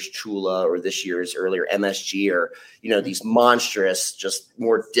last year's Chula or this year's earlier MSG, or, these monstrous, just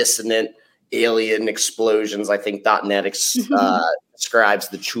more dissonant alien explosions. I think .NET describes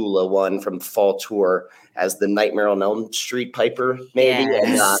the Chula one from Fall Tour as the Nightmare on Elm Street Piper, maybe. Yeah,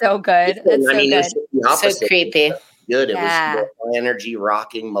 and, so good. That's so good. So creepy. Good. It was high energy,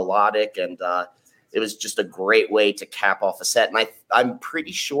 rocking, melodic, and it was just a great way to cap off a set. And I'm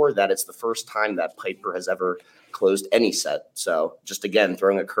pretty sure that it's the first time that Piper has ever closed any set. So just, again,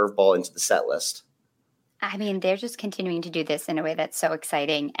 throwing a curveball into the set list. I mean, they're just continuing to do this in a way that's so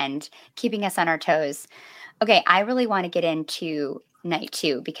exciting and keeping us on our toes. Okay, I really want to get into night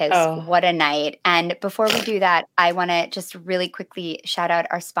 2 because what a night. And before we do that, I want to just really quickly shout out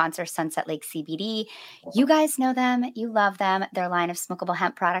our sponsor, Sunset Lake CBD. You guys know them. You love them. Their line of smokable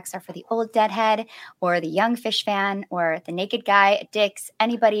hemp products are for the old deadhead or the young fish fan or the naked guy at Dick's,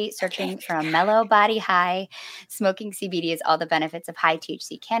 anybody searching for a mellow body high. Smoking CBD is all the benefits of high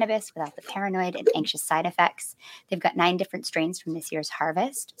THC cannabis without the paranoid and anxious side effects. They've got 9 different strains from this year's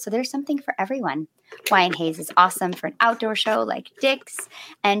harvest, so there's something for everyone. Wine Haze is awesome for an outdoor show like Dick's,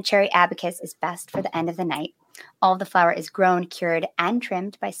 and Cherry Abacus is best for the end of the night. All of the flower is grown, cured, and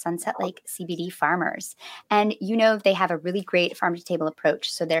trimmed by Sunset Lake CBD farmers. And you know they have a really great farm-to-table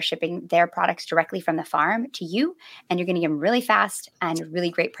approach, so they're shipping their products directly from the farm to you, and you're going to get them really fast and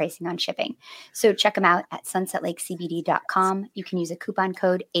really great pricing on shipping. So check them out at sunsetlakecbd.com. You can use a coupon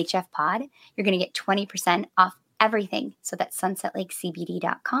code HFPOD. You're going to get 20% off everything. So that's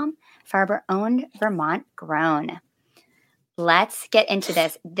sunsetlakecbd.com. Farber owned, Vermont grown. Let's get into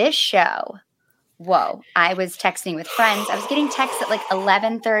this. This show, whoa, I was texting with friends. I was getting texts at like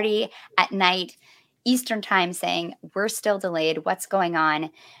 11:30 at night Eastern time saying, we're still delayed. What's going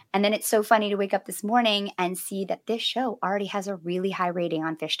on? And then it's so funny to wake up this morning and see that this show already has a really high rating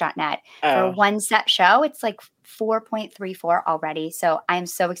on fish.net. For a one set show, it's like 4.34 already. So I'm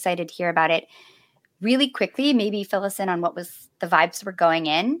so excited to hear about it. Really quickly, maybe fill us in on what was the vibes were going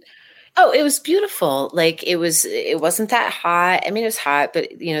in. Oh, it was beautiful. Like it wasn't that hot. I mean, it was hot, but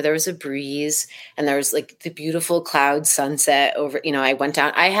there was a breeze and there was like the beautiful cloud sunset over, I went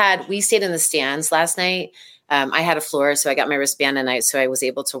down, we stayed in the stands last night. I had a floor, so I got my wristband tonight, so I was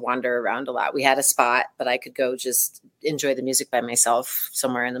able to wander around a lot. We had a spot, but I could go just enjoy the music by myself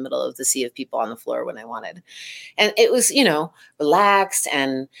somewhere in the middle of the sea of people on the floor when I wanted. And it was, relaxed.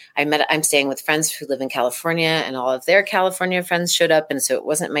 And I'm staying with friends who live in California, and all of their California friends showed up. And so it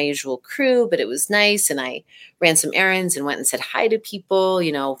wasn't my usual crew, but it was nice. And I ran some errands and went and said hi to people,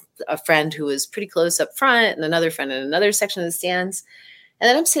 a friend who was pretty close up front and another friend in another section of the stands. And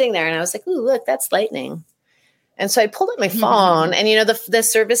then I'm sitting there and I was like, ooh, look, that's lightning. And so I pulled up my phone and, the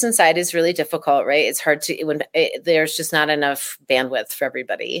service inside is really difficult, right? It's hard there's just not enough bandwidth for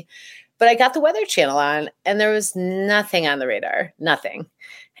everybody. But I got the Weather Channel on and there was nothing on the radar, nothing.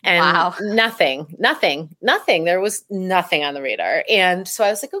 And wow. Nothing. There was nothing on the radar. And so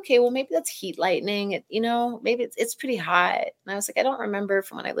I was like, okay, well, maybe that's heat lightning. Maybe it's pretty hot. And I was like, I don't remember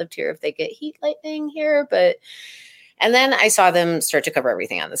from when I lived here if they get heat lightning here, and then I saw them start to cover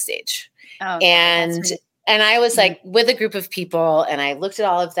everything on the stage. Oh, And I was like with a group of people and I looked at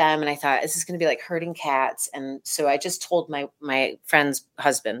all of them and I thought, this is going to be like herding cats. And so I just told my friend's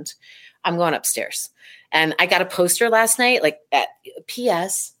husband, I'm going upstairs. And I got a poster last night, like at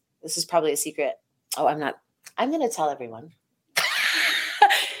PS. This is probably a secret. Oh, I'm going to tell everyone.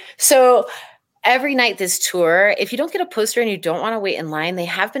 So every night this tour, if you don't get a poster and you don't want to wait in line, they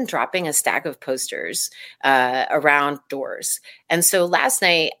have been dropping a stack of posters around doors. And so last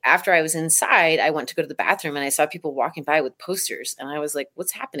night after I was inside, I went to go to the bathroom and I saw people walking by with posters. And I was like,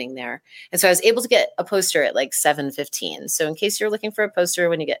 what's happening there? And so I was able to get a poster at like 7:15. So in case you're looking for a poster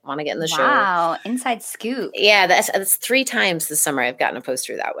when you want to get in the show. Wow, inside scoop. Yeah, that's 3 times this summer I've gotten a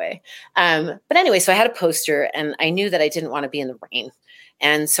poster that way. But anyway, so I had a poster and I knew that I didn't want to be in the rain.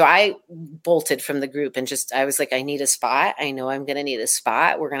 And so I bolted from the group and I was like, I need a spot. I know I'm going to need a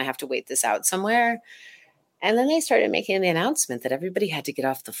spot. We're going to have to wait this out somewhere. And then they started making the announcement that everybody had to get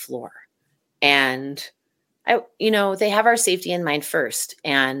off the floor. And they have our safety in mind first.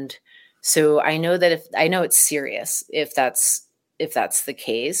 And so I know that I know it's serious if that's the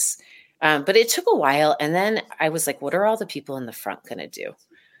case. But it took a while. And then I was like, what are all the people in the front going to do?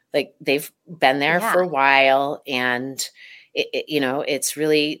 Like they've been there for a while and it's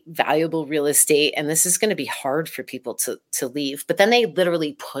really valuable real estate and this is going to be hard for people to leave. But then they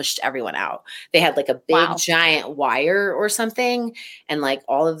literally pushed everyone out. They had like a big giant wire or something and like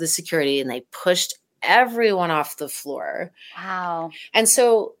all of the security and they pushed everyone off the floor. Wow. And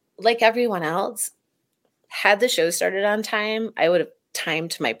so like everyone else, had the show started on time, I would have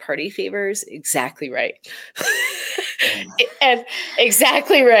timed my party favors exactly right. And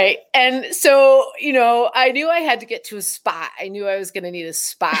exactly right. And so, I knew I had to get to a spot. I knew I was going to need a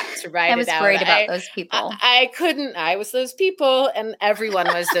spot to ride it out. I was worried about those people. I was those people and everyone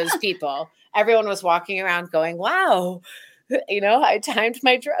was those people. Everyone was walking around going, wow, I timed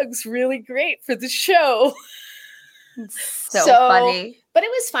my drugs really great for the show. So funny. But it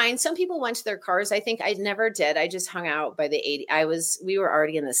was fine. Some people went to their cars. I think I never did. I just hung out by the 80. We were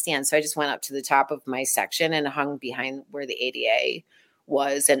already in the stand. So I just went up to the top of my section and hung behind where the ADA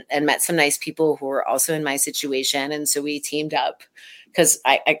was, and met some nice people who were also in my situation. And so we teamed up because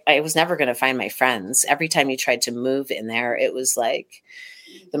I was never going to find my friends. Every time you tried to move in there, it was like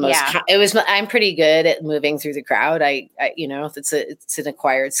the most, I'm pretty good at moving through the crowd. I it's an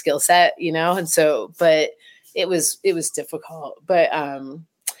acquired skill set, and so, but it was difficult, but,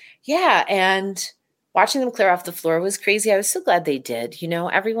 and watching them clear off the floor was crazy. I was so glad they did.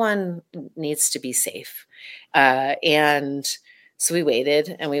 Everyone needs to be safe. And so we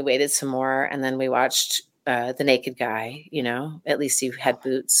waited some more, and then we watched the naked guy. At least he had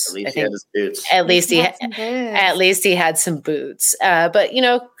boots. At least he had his boots. At least he had some boots. But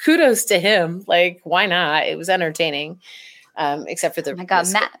kudos to him. Like, why not? It was entertaining. Except for the. Oh my God,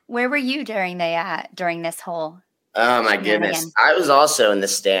 Matt, where were you during this whole? Oh my goodness. I was also in the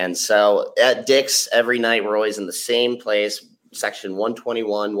stands. So at Dick's every night, we're always in the same place, section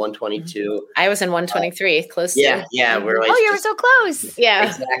 121, 122. I was in 123, close. Yeah. We're you were so close. Yeah,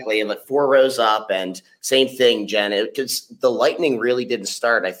 exactly. And like 4 rows up, and same thing, Jen, because the lightning really didn't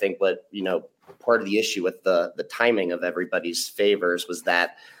start. I think what, part of the issue with the timing of everybody's favors was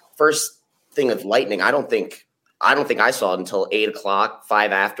that first thing of lightning, I don't think I saw it until 8 o'clock,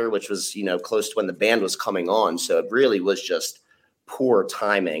 5 after, which was, close to when the band was coming on. So it really was just poor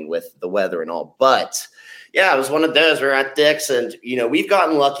timing with the weather and all. But yeah, it was one of those. We're at Dick's, and, we've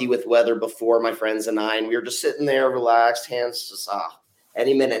gotten lucky with weather before, my friends and I, and we were just sitting there, relaxed, hands just,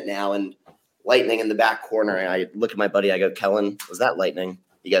 any minute now. And lightning in the back corner. And I look at my buddy, I go, Kellen, was that lightning?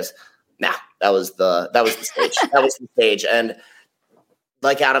 He goes, nah, that was the stage. That was the stage. And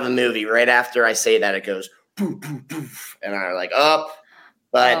like out of a movie, right after I say that, it goes, poof, poof, poof, and I'm like, up.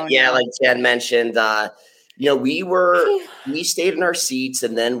 But like Jen mentioned, we stayed in our seats,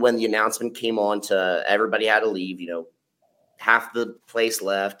 and then when the announcement came on to everybody had to leave, half the place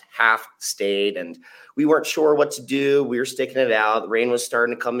left, half stayed, and we weren't sure what to do. We were sticking it out. The rain was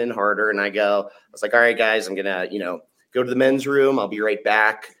starting to come in harder, and I was like, all right, guys, I'm gonna, go to the men's room. I'll be right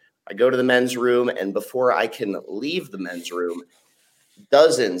back. I go to the men's room, and before I can leave the men's room,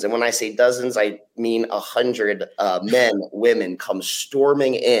 dozens, and when I say dozens, I mean 100 men, women come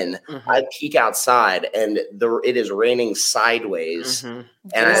storming in. Mm-hmm. I peek outside, and it is raining sideways. Mm-hmm.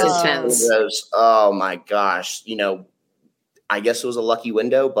 And I was, oh my gosh, I guess it was a lucky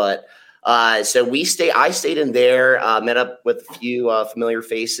window, but so I stayed in there, met up with a few familiar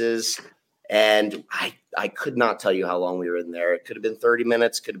faces, and I could not tell you how long we were in there. It could have been 30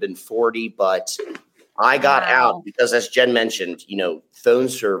 minutes, could have been 40, but I got out because, as Jen mentioned, phone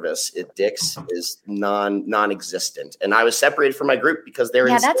service at Dick's is non-existent. And I was separated from my group because they're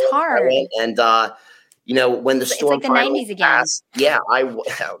in that's hard. And, when the storm it's like the 90s again. Passed,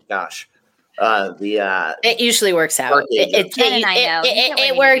 oh gosh. It usually works out. It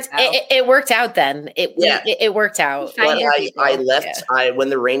worked out then. It worked out. I left. When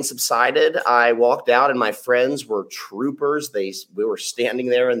the rain subsided, I walked out, and my friends were troopers. We were standing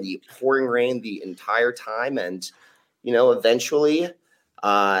there in the pouring rain the entire time, and eventually,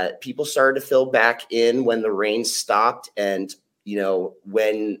 people started to fill back in when the rain stopped, and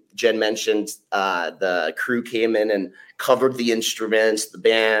when Jen mentioned the crew came in and covered the instruments, the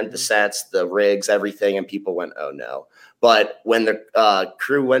band, the sets, the rigs, everything, and people went, oh no. But when the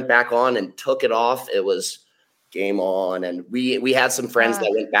crew went back on and took it off, it was game on. And we had some friends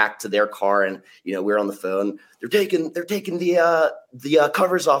that went back to their car, and we were on the phone. They're taking the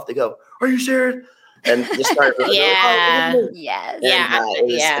covers off. They go, are you serious? And just started. It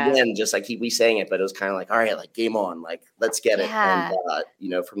was, again, just I keep saying it, but it was kind of like, all right, like game on, like let's get it. And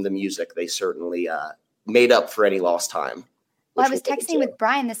from the music, they certainly made up for any lost time. Well, I was texting with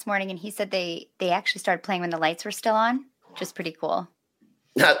Brian this morning, and he said they actually started playing when the lights were still on, which is pretty cool.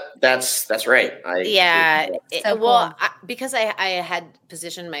 That's right. Because I had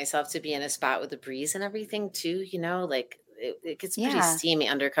positioned myself to be in a spot with the breeze and everything too. Like it gets pretty steamy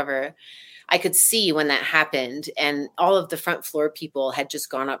undercover. I could see when that happened, and all of the front floor people had just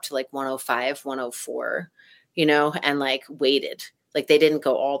gone up to like 105, 104, and like waited. Like they didn't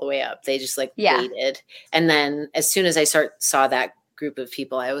go all the way up. They just waited. And then as soon as I saw that group of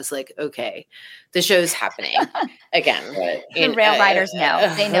people, I was like, okay, the show's happening again. Right. The rail riders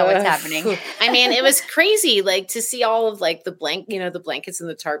know. They know what's happening. I mean, it was crazy, like to see all of like the the blankets and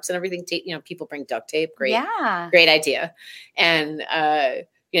the tarps and everything. People bring duct tape. Great idea. And,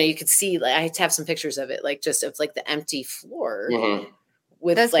 you could see, like, I had to have some pictures of it, like just of like the empty floor. Mm-hmm.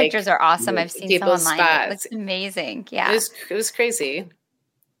 With those pictures are awesome. I've seen some online. Spots. It looks amazing. Yeah. It was crazy.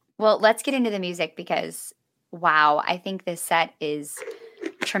 Well, let's get into the music because, wow, I think this set is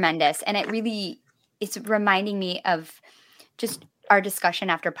tremendous. And it's reminding me of just our discussion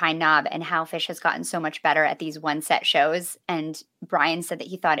after Pine Knob and how Phish has gotten so much better at these one set shows. And Brian said that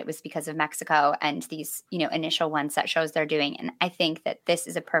he thought it was because of Mexico and these, initial one set shows they're doing. And I think that this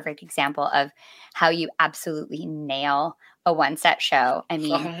is a perfect example of how you absolutely nail a one set show. I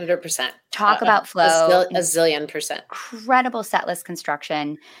mean, 100%. Talk about flow. A zillion percent. Incredible set list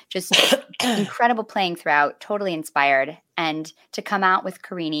construction, just incredible playing throughout, totally inspired. And to come out with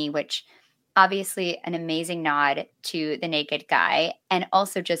Carini, which obviously an amazing nod to the Naked Guy, and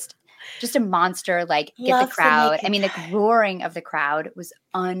also just a monster, like get the crowd. The roaring of the crowd was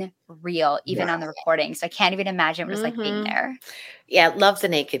unreal, even on the recording. So I can't even imagine what it was like being there. Yeah, love the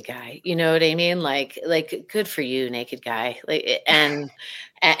Naked Guy. You know what I mean? Like good for you, Naked Guy. Like and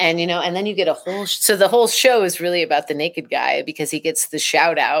then you get so the whole show is really about the Naked Guy because he gets the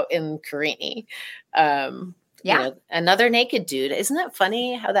shout out in Carini. Another naked dude. Isn't that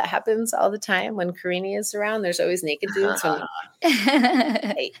funny how that happens all the time when Carini is around? There's always naked dudes.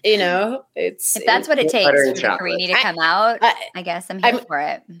 If that's what it takes for Carini to come out, I guess I'm here for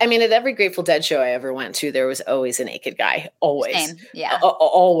it. I mean, at every Grateful Dead show I ever went to, there was always a naked guy. Always. Same. Yeah.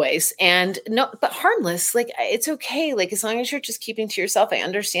 Always. And no, but harmless. Like, it's okay. Like, as long as you're just keeping to yourself, I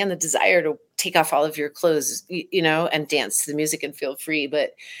understand the desire to take off all of your clothes, and dance to the music and feel free.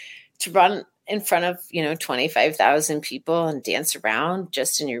 But to run in front of, 25,000 people and dance around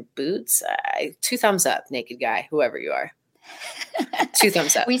just in your boots. 2 thumbs up, Naked Guy, whoever you are. 2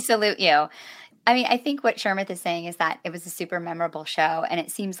 thumbs up. We salute you. I mean, I think what Shermith is saying is that it was a super memorable show. And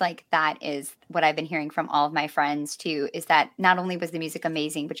it seems like that is what I've been hearing from all of my friends too, is that not only was the music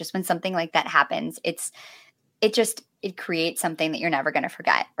amazing, but just when something like that happens, it creates something that you're never going to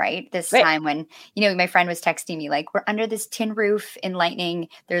forget, right? This time when, my friend was texting me, like, we're under this tin roof in lightning.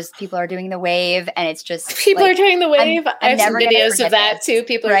 People are doing the wave, and it's just people are doing the wave. I have some videos of that this, too.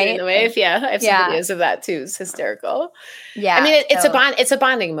 People are doing the wave. Yeah. I have some videos of that too. It's hysterical. Yeah. I mean, it's a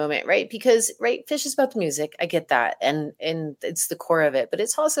bonding moment, right? Because Phish is about the music. I get that. And it's the core of it, but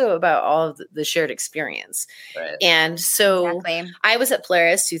it's also about all of the shared experience. Right. And so I was at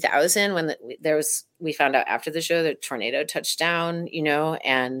Polaris 2000 when we found out after the show that tornado touched down,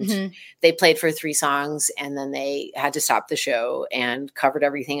 and they played for 3 songs, and then they had to stop the show and covered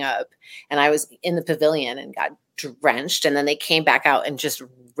everything up. And I was in the pavilion and got drenched, and then they came back out and just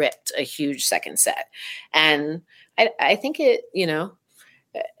ripped a huge second set. And I think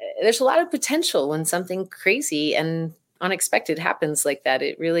there's a lot of potential when something crazy and unexpected happens like that.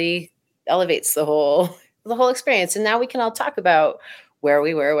 It really elevates the whole experience. And now we can all talk about where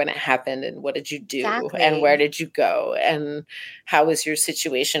we were when it happened and what did you do and where did you go and how was your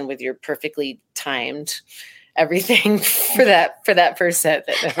situation with your perfectly timed everything for that first set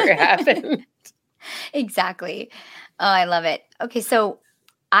that never happened. Exactly. Oh, I love it. Okay. So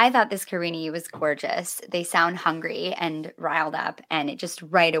I thought this Carini was gorgeous. They sound hungry and riled up, and it just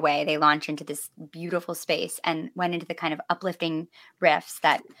right away, they launch into this beautiful space and went into the kind of uplifting riffs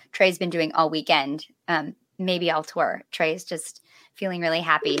that Trey's been doing all weekend. Maybe all tour. Trey's just feeling really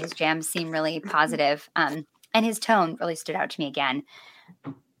happy. His jams seem really positive. And his tone really stood out to me again.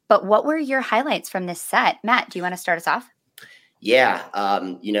 But what were your highlights from this set? Matt, do you want to start us off? Yeah.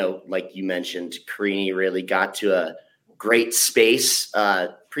 Like you mentioned, Carini really got to a great space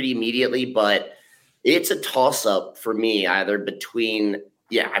pretty immediately, but it's a toss-up for me either between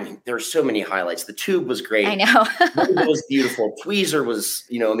there's so many highlights. The Tube was great. I know. It was beautiful. Tweezer was,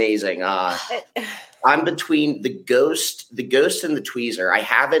 amazing. I'm between the Ghost and the Tweezer. I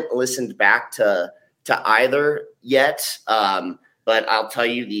haven't listened back to either yet. But I'll tell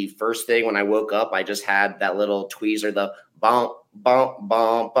you, the first thing when I woke up, I just had that little Tweezer, the bump, bump,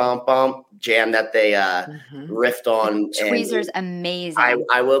 bump, bump, bump jam that they riffed on. Tweezer's amazing.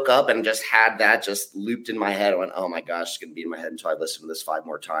 I woke up and just had that just looped in my head. I went, oh my gosh, it's going to be in my head until I listen to this 5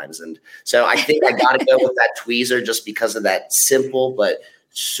 more times. And so I think I got to go with that Tweezer just because of that simple, but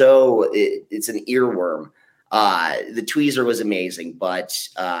it's an earworm. The Tweezer was amazing, but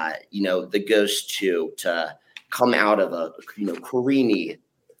the Ghost too, to come out of a Carini,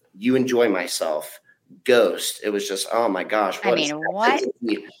 You Enjoy Myself, Ghost. It was just, oh my gosh. What?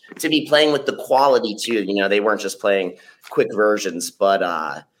 To be playing with the quality too. They weren't just playing quick versions, but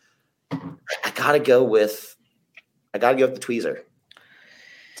I gotta go with the Tweezer.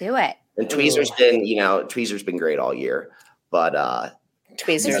 Do it. And Tweezer's been great all year, but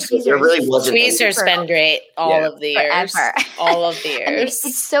Tweezer's been great all of the years. Forever. All of the years.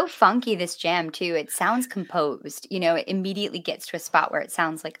 It's so funky, this jam, too. It sounds composed. It immediately gets to a spot where it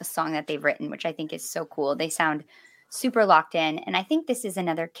sounds like a song that they've written, which I think is so cool. They sound super locked in. And I think this is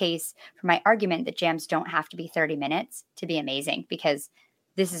another case for my argument that jams don't have to be 30 minutes to be amazing, because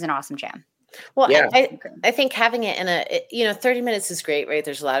this is an awesome jam. Well, yeah. I think having it in 30 minutes is great, right?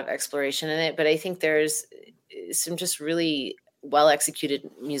 There's a lot of exploration in it, but I think there's some just really well executed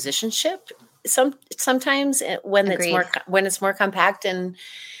musicianship. Sometimes when it's more compact, and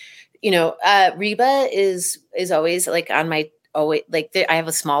Reba is always like on my I have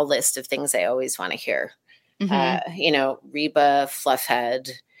a small list of things I always want to hear. Reba,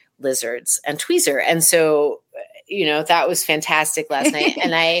 Fluffhead, Lizards, and Tweezer, and so. That was fantastic last night.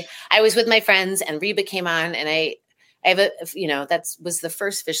 And I was with my friends and Reba came on, and I have that was the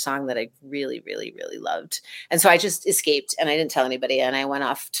first Fish song that I really, really, really loved. And so I just escaped and I didn't tell anybody. And I went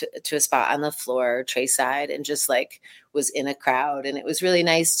off to a spot on the floor, tray side, and just was in a crowd. And it was really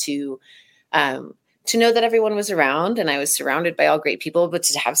nice to know that everyone was around and I was surrounded by all great people, but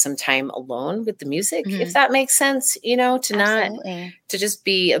to have some time alone with the music, if that makes sense, to just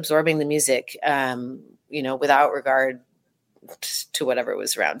be absorbing the music, without regard to whatever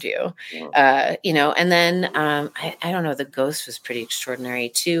was around you, and then I don't know, the Ghost was pretty extraordinary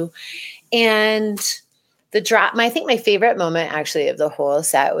too. And the drop, I think my favorite moment actually of the whole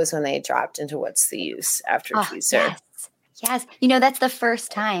set was when they dropped into What's the Use after Tweezer. Yes. That's the first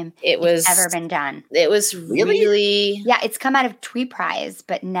time it's ever been done. It was really yeah, it's come out of Tweet Prize,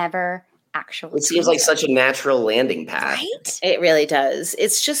 but never actually. It seems like such a natural landing pad. Right? It really does.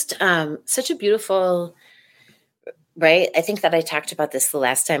 It's just such a beautiful, right? I think that I talked about this the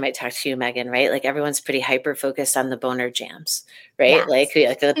last time I talked to you, Megan, right? Like everyone's pretty hyper focused on the boner jams, right? Yes. Like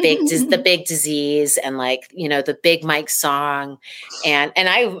the big disease and the Big Mike song. And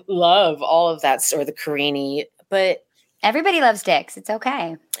I love all of that, or the Carini, but everybody loves dicks. It's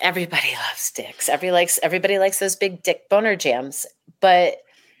okay. Everybody loves dicks. Everybody likes those big dick boner jams. But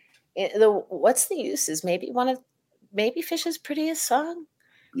What's the Use is maybe Fish's prettiest song.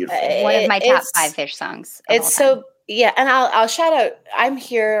 One of my top 5 Fish songs. It's so, yeah. And I'll shout out, I'm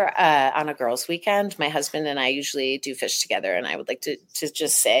here on a girls' weekend. My husband and I usually do Fish together. And I would like to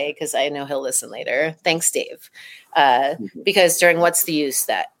just say, because I know he'll listen later, thanks, Dave. Because during What's the Use,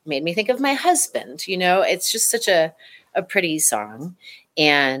 that made me think of my husband. It's just such a pretty song.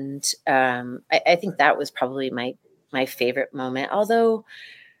 And I think that was probably my favorite moment. Although,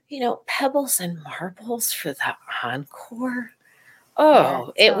 Pebbles and Marbles for the encore.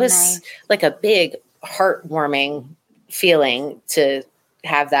 Oh, yeah, it was nice. Like a big heartwarming feeling to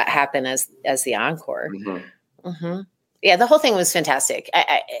have that happen as the encore. Mm-hmm. Mm-hmm. Yeah, the whole thing was fantastic.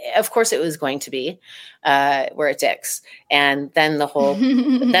 Of course, it was going to be we're at Dick's, and then the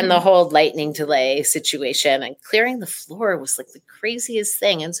whole lightning delay situation and clearing the floor was like the craziest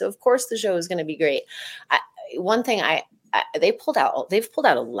thing. And so, of course, the show is going to be great. They've pulled out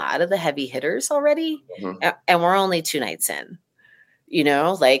a lot of the heavy hitters already, and we're only 2 nights in.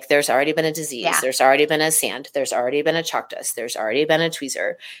 There's already been a disease. Yeah. There's already been a sand. There's already been a chalk dust. There's already been a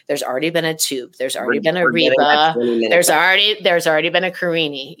Tweezer. There's already been a tube. There's already been a Reba. There's already been a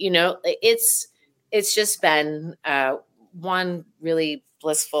Carini. It's just been one really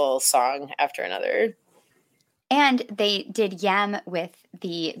blissful song after another. And they did Yem with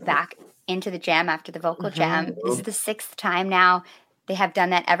the back into the jam after the vocal jam. This is the 6th time now. They have done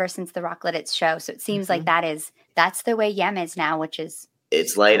that ever since the Rocklets show. So it seems like that's the way Yem is now, which is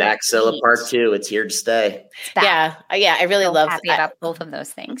it's Light Axilla Part 2. It's here to stay. Yeah. I really love happy about both of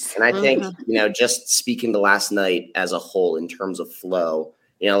those things. And I think, just speaking to last night as a whole in terms of flow,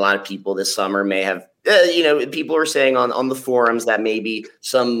 a lot of people this summer may have, people are saying on the forums that maybe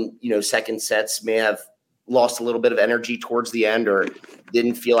some, second sets may have lost a little bit of energy towards the end or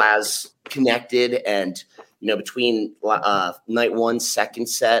didn't feel as connected. And, between night 1 second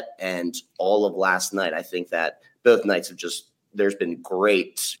set and all of last night, I think that both nights have there's been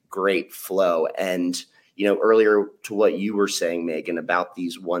great flow. And, earlier to what you were saying, Megan, about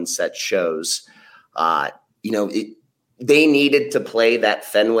these 1 set shows, they needed to play that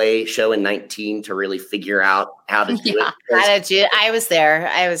Fenway show in 19 to really figure out how to do it. I was there.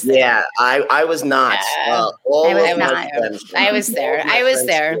 Yeah, I was not. I was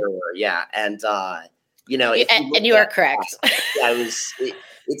there. Yeah. And, and you are correct.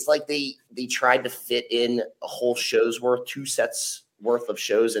 It's like they tried to fit in a whole show's worth, 2 sets worth of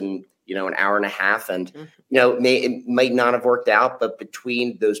shows in, an hour and a half. And, it might not have worked out, but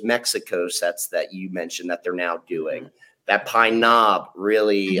between those Mexico sets that you mentioned that they're now doing, that Pine Knob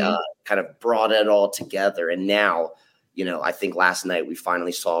really kind of brought it all together. And now, I think last night we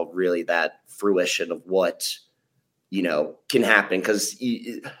finally saw really that fruition of what, can happen. Because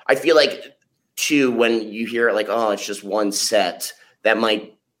I feel like, too, when you hear it like, oh, it's just 1 set, that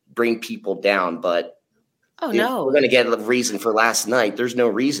might bring people down. But Oh, no. We're going to get a reason for last night. There's no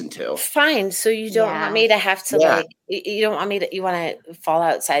reason to. Fine. So you don't want me to have to you don't want me to, you want to fall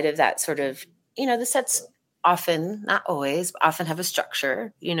outside of that sort of, the sets often, not always, but often have a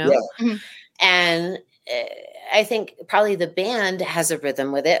structure, Yeah. Mm-hmm. And I think probably the band has a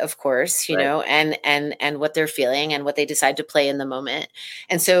rhythm with it, of course, and what they're feeling and what they decide to play in the moment.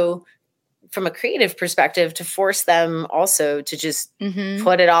 And so from a creative perspective, to force them also to just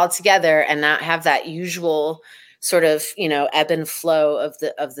put it all together and not have that usual sort of, ebb and flow of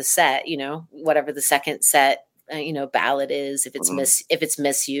the set, whatever the second set, ballad is, if it's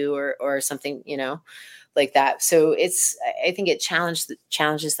Miss You or something, like that. So I think it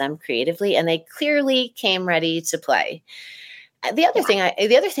challenges them creatively, and they clearly came ready to play. The other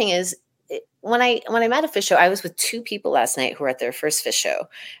thing is, when I met a Fish show, I was with two people last night who were at their first Fish show.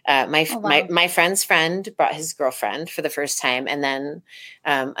 My friend's friend brought his girlfriend for the first time, and then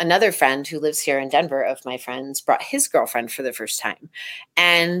another friend who lives here in Denver of my friends brought his girlfriend for the first time.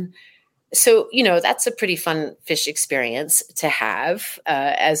 And so, that's a pretty fun Fish experience to have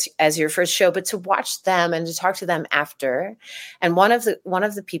as your first show, but to watch them and to talk to them after. And one of the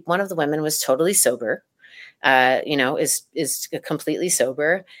women was totally sober. Is completely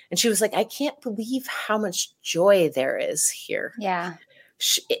sober. And she was like, I can't believe how much joy there is here. Yeah.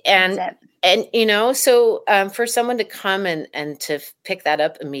 So for someone to come and to pick that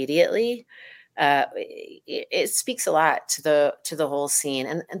up immediately, it speaks a lot to the whole scene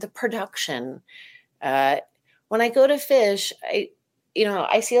and the production. When I go to Fish, I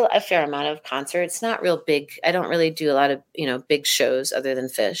see a fair amount of concerts, not real big. I don't really do a lot of, big shows other than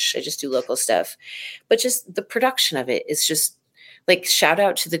Fish. I just do local stuff, but just the production of it is just like, shout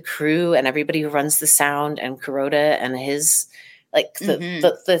out to the crew and everybody who runs the sound and Kuroda and his, like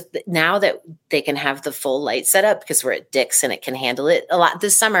the now that they can have the full light setup because we're at Dick's and it can handle it a lot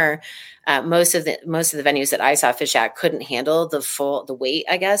this summer. Most of the venues that I saw Fish at couldn't handle the weight,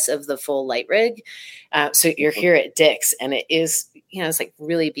 I guess, of the full light rig. So you're here at Dick's and it is, it's like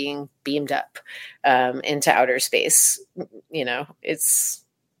really being beamed up into outer space.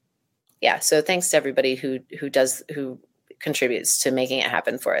 So thanks to everybody who contributes to making it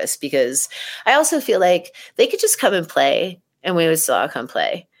happen for us, because I also feel like they could just come and play and we would still all come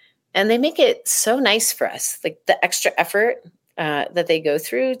play. And they make it so nice for us, like the extra effort that they go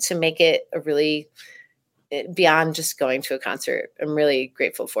through to make it a really beyond just going to a concert. I'm really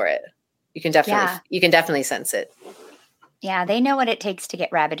grateful for it. You can definitely sense it. Yeah, they know what it takes to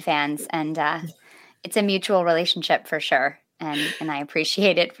get rabid fans, and it's a mutual relationship for sure. And I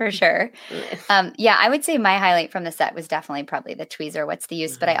appreciate it for sure. I would say my highlight from the set was definitely probably the Tweezer, What's the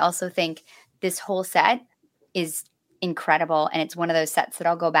Use? But I also think this whole set is incredible. And it's one of those sets that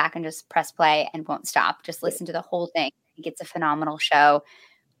I'll go back and just press play and won't stop. Just listen to the whole thing. I think it's a phenomenal show.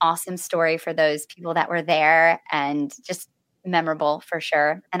 Awesome story for those people that were there and just memorable for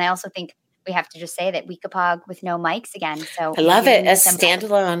sure. And I also think we have to just say that Weekapog with no mics again. So I love it. A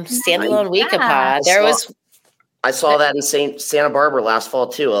standalone Weekapog. I saw that in Santa Barbara last fall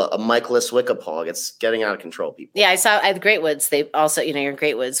too. A micless Weekapog. It's getting out of control, people. Yeah, I saw at Great Woods. They also, you're in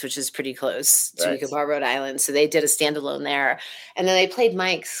Great Woods, which is pretty close to Weekapog, Rhode Island. So they did a standalone there, and then they played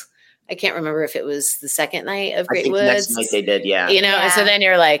mics. I can't remember if it was the second night of Great Woods. Next night they did, yeah. And so then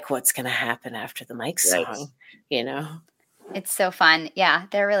you're like, what's going to happen after the mic song? It's so fun. Yeah,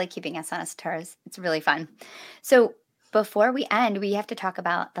 they're really keeping us on our toes. It's really fun. So before we end, we have to talk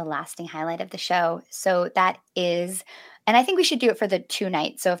about the lasting highlight of the show. So that is, and I think we should do it for the 2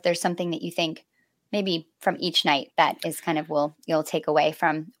 nights. So if there's something that you think maybe from each night that is kind of you'll take away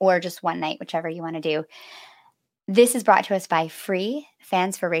from, or just one night, whichever you want to do. This is brought to us by Free.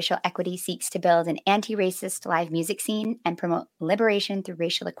 Fans for Racial Equity seeks to build an anti-racist live music scene and promote liberation through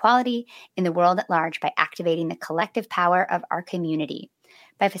racial equality in the world at large by activating the collective power of our community.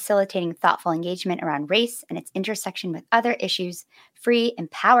 By facilitating thoughtful engagement around race and its intersection with other issues, Free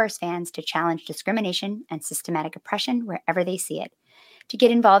empowers fans to challenge discrimination and systematic oppression wherever they see it. To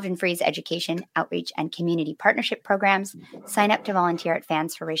get involved in Free's education, outreach, and community partnership programs, sign up to volunteer at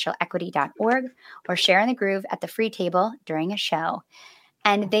fansforracialequity.org or share in the groove at the Free table during a show.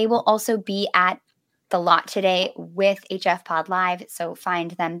 And they will also be at the lot today with HF Pod Live, so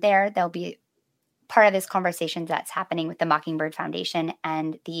find them there. They'll be part of this conversation that's happening with the Mockingbird Foundation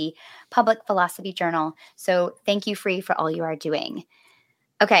and the Public Philosophy Journal. So thank you, Free, for all you are doing.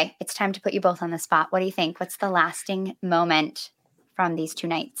 Okay, it's time to put you both on the spot. What do you think? What's the lasting moment from these 2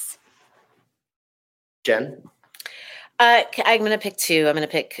 nights? Jen? I'm going to pick 2. I'm going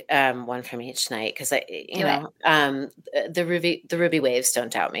to pick one from each night because the Ruby Waves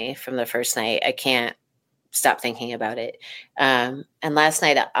don't doubt me from the first night. I can't stop thinking about it. And last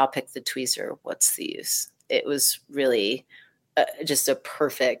night I'll pick the Tweezer, What's the Use? it was really just a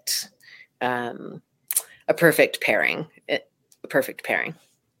perfect pairing. A perfect pairing.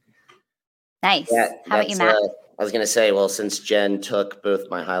 Nice. Yeah, how about you, Matt? I was going to say, well, since Jen took both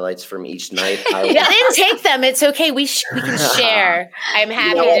my highlights from each night. I didn't take them. It's okay. We can share. I'm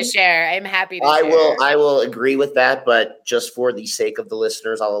happy to share. I will agree with that, but just for the sake of the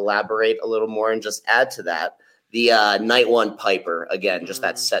listeners, I'll elaborate a little more and just add to that. The night one Piper, again, just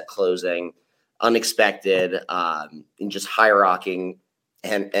that set closing, unexpected, and just high-rocking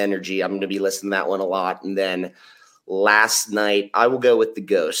energy. I'm going to be listening to that one a lot. And then last night, I will go with The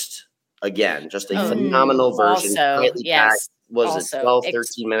Ghost. Again, just a phenomenal version. Also, yes. Was it 12,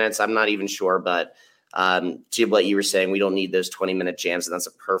 13 minutes? I'm not even sure. But to what you were saying, we don't need those 20-minute jams, and that's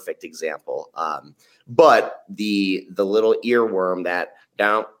a perfect example. But the little earworm that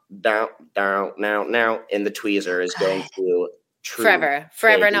down, now in the tweezer is going to forever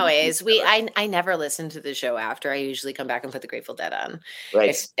and always. I never listen to the show after. I usually come back and put the Grateful Dead on.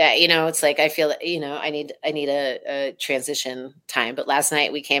 Right. It's like I feel I need a transition time. But last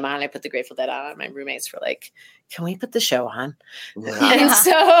night we came on. I put the Grateful Dead on. My roommates were like, "Can we put the show on?" And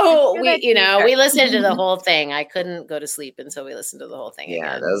so we listened to the whole thing. I couldn't go to sleep until we listened to the whole thing.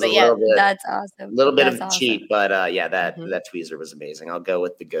 Yeah, again. That was a little bit. That's awesome. A little bit of cheat, but that tweezer was amazing. I'll go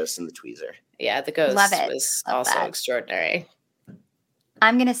with The Ghost and the tweezer. Yeah, The Ghost was also extraordinary.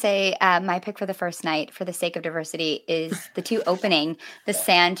 I'm going to say my pick for the first night, for the sake of diversity, is the two opening, The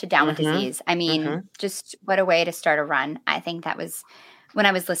Sand to Down with Disease. I mean, just what a way to start a run. I think that was, when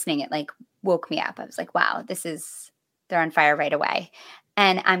I was listening, it like woke me up. I was like, wow, they're on fire right away.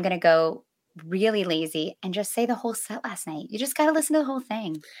 And I'm going to go really lazy and just say the whole set last night. You just got to listen to the whole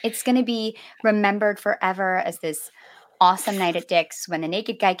thing. It's going to be remembered forever as this awesome night at Dick's when the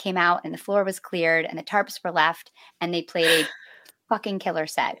naked guy came out and the floor was cleared and the tarps were left and they played a fucking killer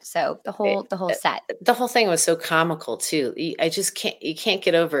set. So the whole set, the whole thing was so comical too. You can't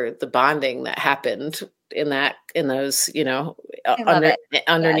get over the bonding that happened in those,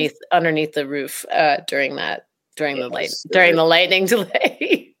 underneath the roof during the lightning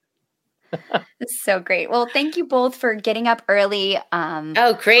delay. It's so great. Well, thank you both for getting up early. Great. On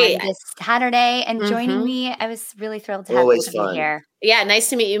this Saturday and joining me. I was really thrilled to have both of you here. Yeah, nice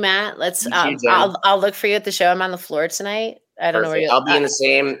to meet you, Matt. I'll look for you at the show. I'm on the floor tonight. I don't know where you're. I'll be in the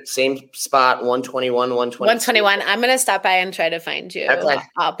same spot, 121, 121. I'm gonna stop by and try to find you. Okay.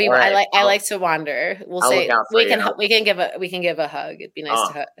 I'll be. Right. I like to wander. We can give a hug. It'd be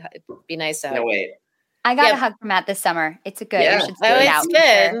nice to hug. No wait. I got a hug from Matt this summer. It's good. Yeah. You should stay out.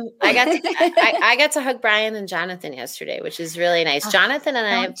 Good. Sure. I got to hug Brian and Jonathan yesterday, which is really nice. Jonathan and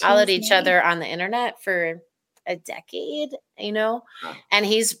I followed each other on the internet for a decade, and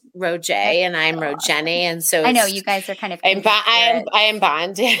he's Ro J and I'm Ro Jenny, and so I know you guys are kind of. I am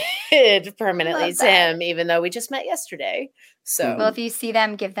bonded permanently to him, even though we just met yesterday. So, well, if you see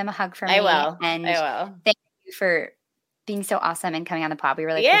them, give them a hug from me. I will. Thank you for being so awesome and coming on the pod. We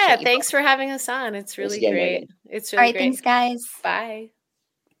really appreciate you. Thanks for having us on. It's really great. It's really all right. Great. Thanks, guys. Bye.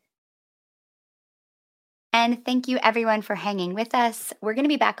 And thank you, everyone, for hanging with us. We're going to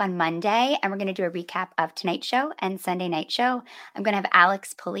be back on Monday, and we're going to do a recap of tonight's show and Sunday night show. I'm going to have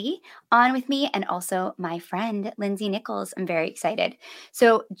Alex Pulley on with me and also my friend, Lindsay Nichols. I'm very excited.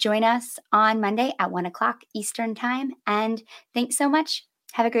 So join us on Monday at 1 o'clock Eastern Time. And thanks so much.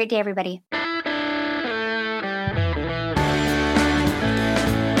 Have a great day, everybody.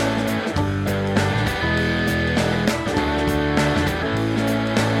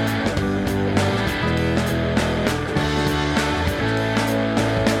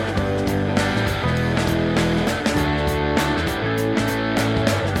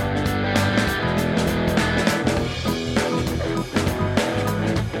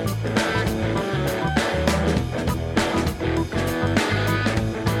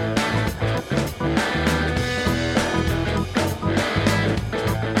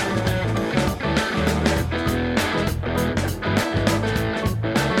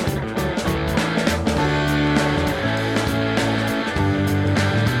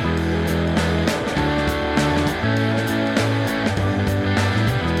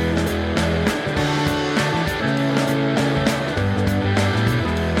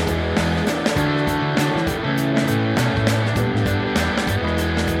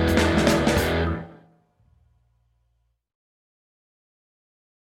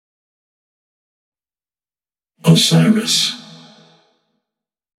 Osiris.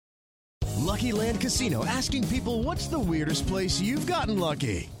 Lucky Land Casino, asking people, what's the weirdest place you've gotten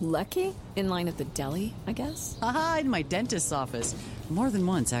lucky? Lucky? In line at the deli, I guess? Aha, in my dentist's office. More than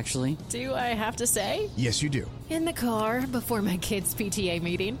once, actually. Do I have to say? Yes, you do. In the car before my kids' PTA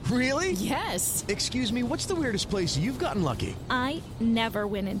meeting. Really? Yes. Excuse me, what's the weirdest place you've gotten lucky? I never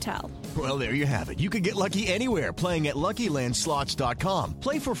win and tell. Well, there you have it. You can get lucky anywhere, playing at LuckyLandSlots.com.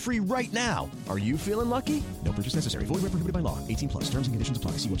 Play for free right now. Are you feeling lucky? No purchase necessary. Void where prohibited by law. 18+. Terms and conditions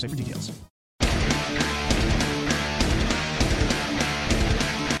apply. See website for details.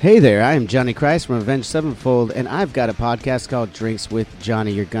 Hey there, I am Johnny Christ from Avenged Sevenfold, and I've got a podcast called Drinks with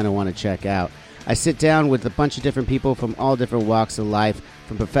Johnny you're going to want to check out. I sit down with a bunch of different people from all different walks of life,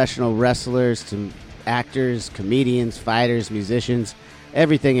 from professional wrestlers to actors, comedians, fighters, musicians,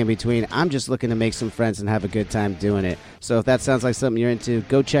 everything in between. I'm just looking to make some friends and have a good time doing it. So if that sounds like something you're into,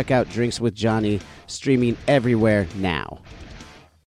 go check out Drinks with Johnny, streaming everywhere now.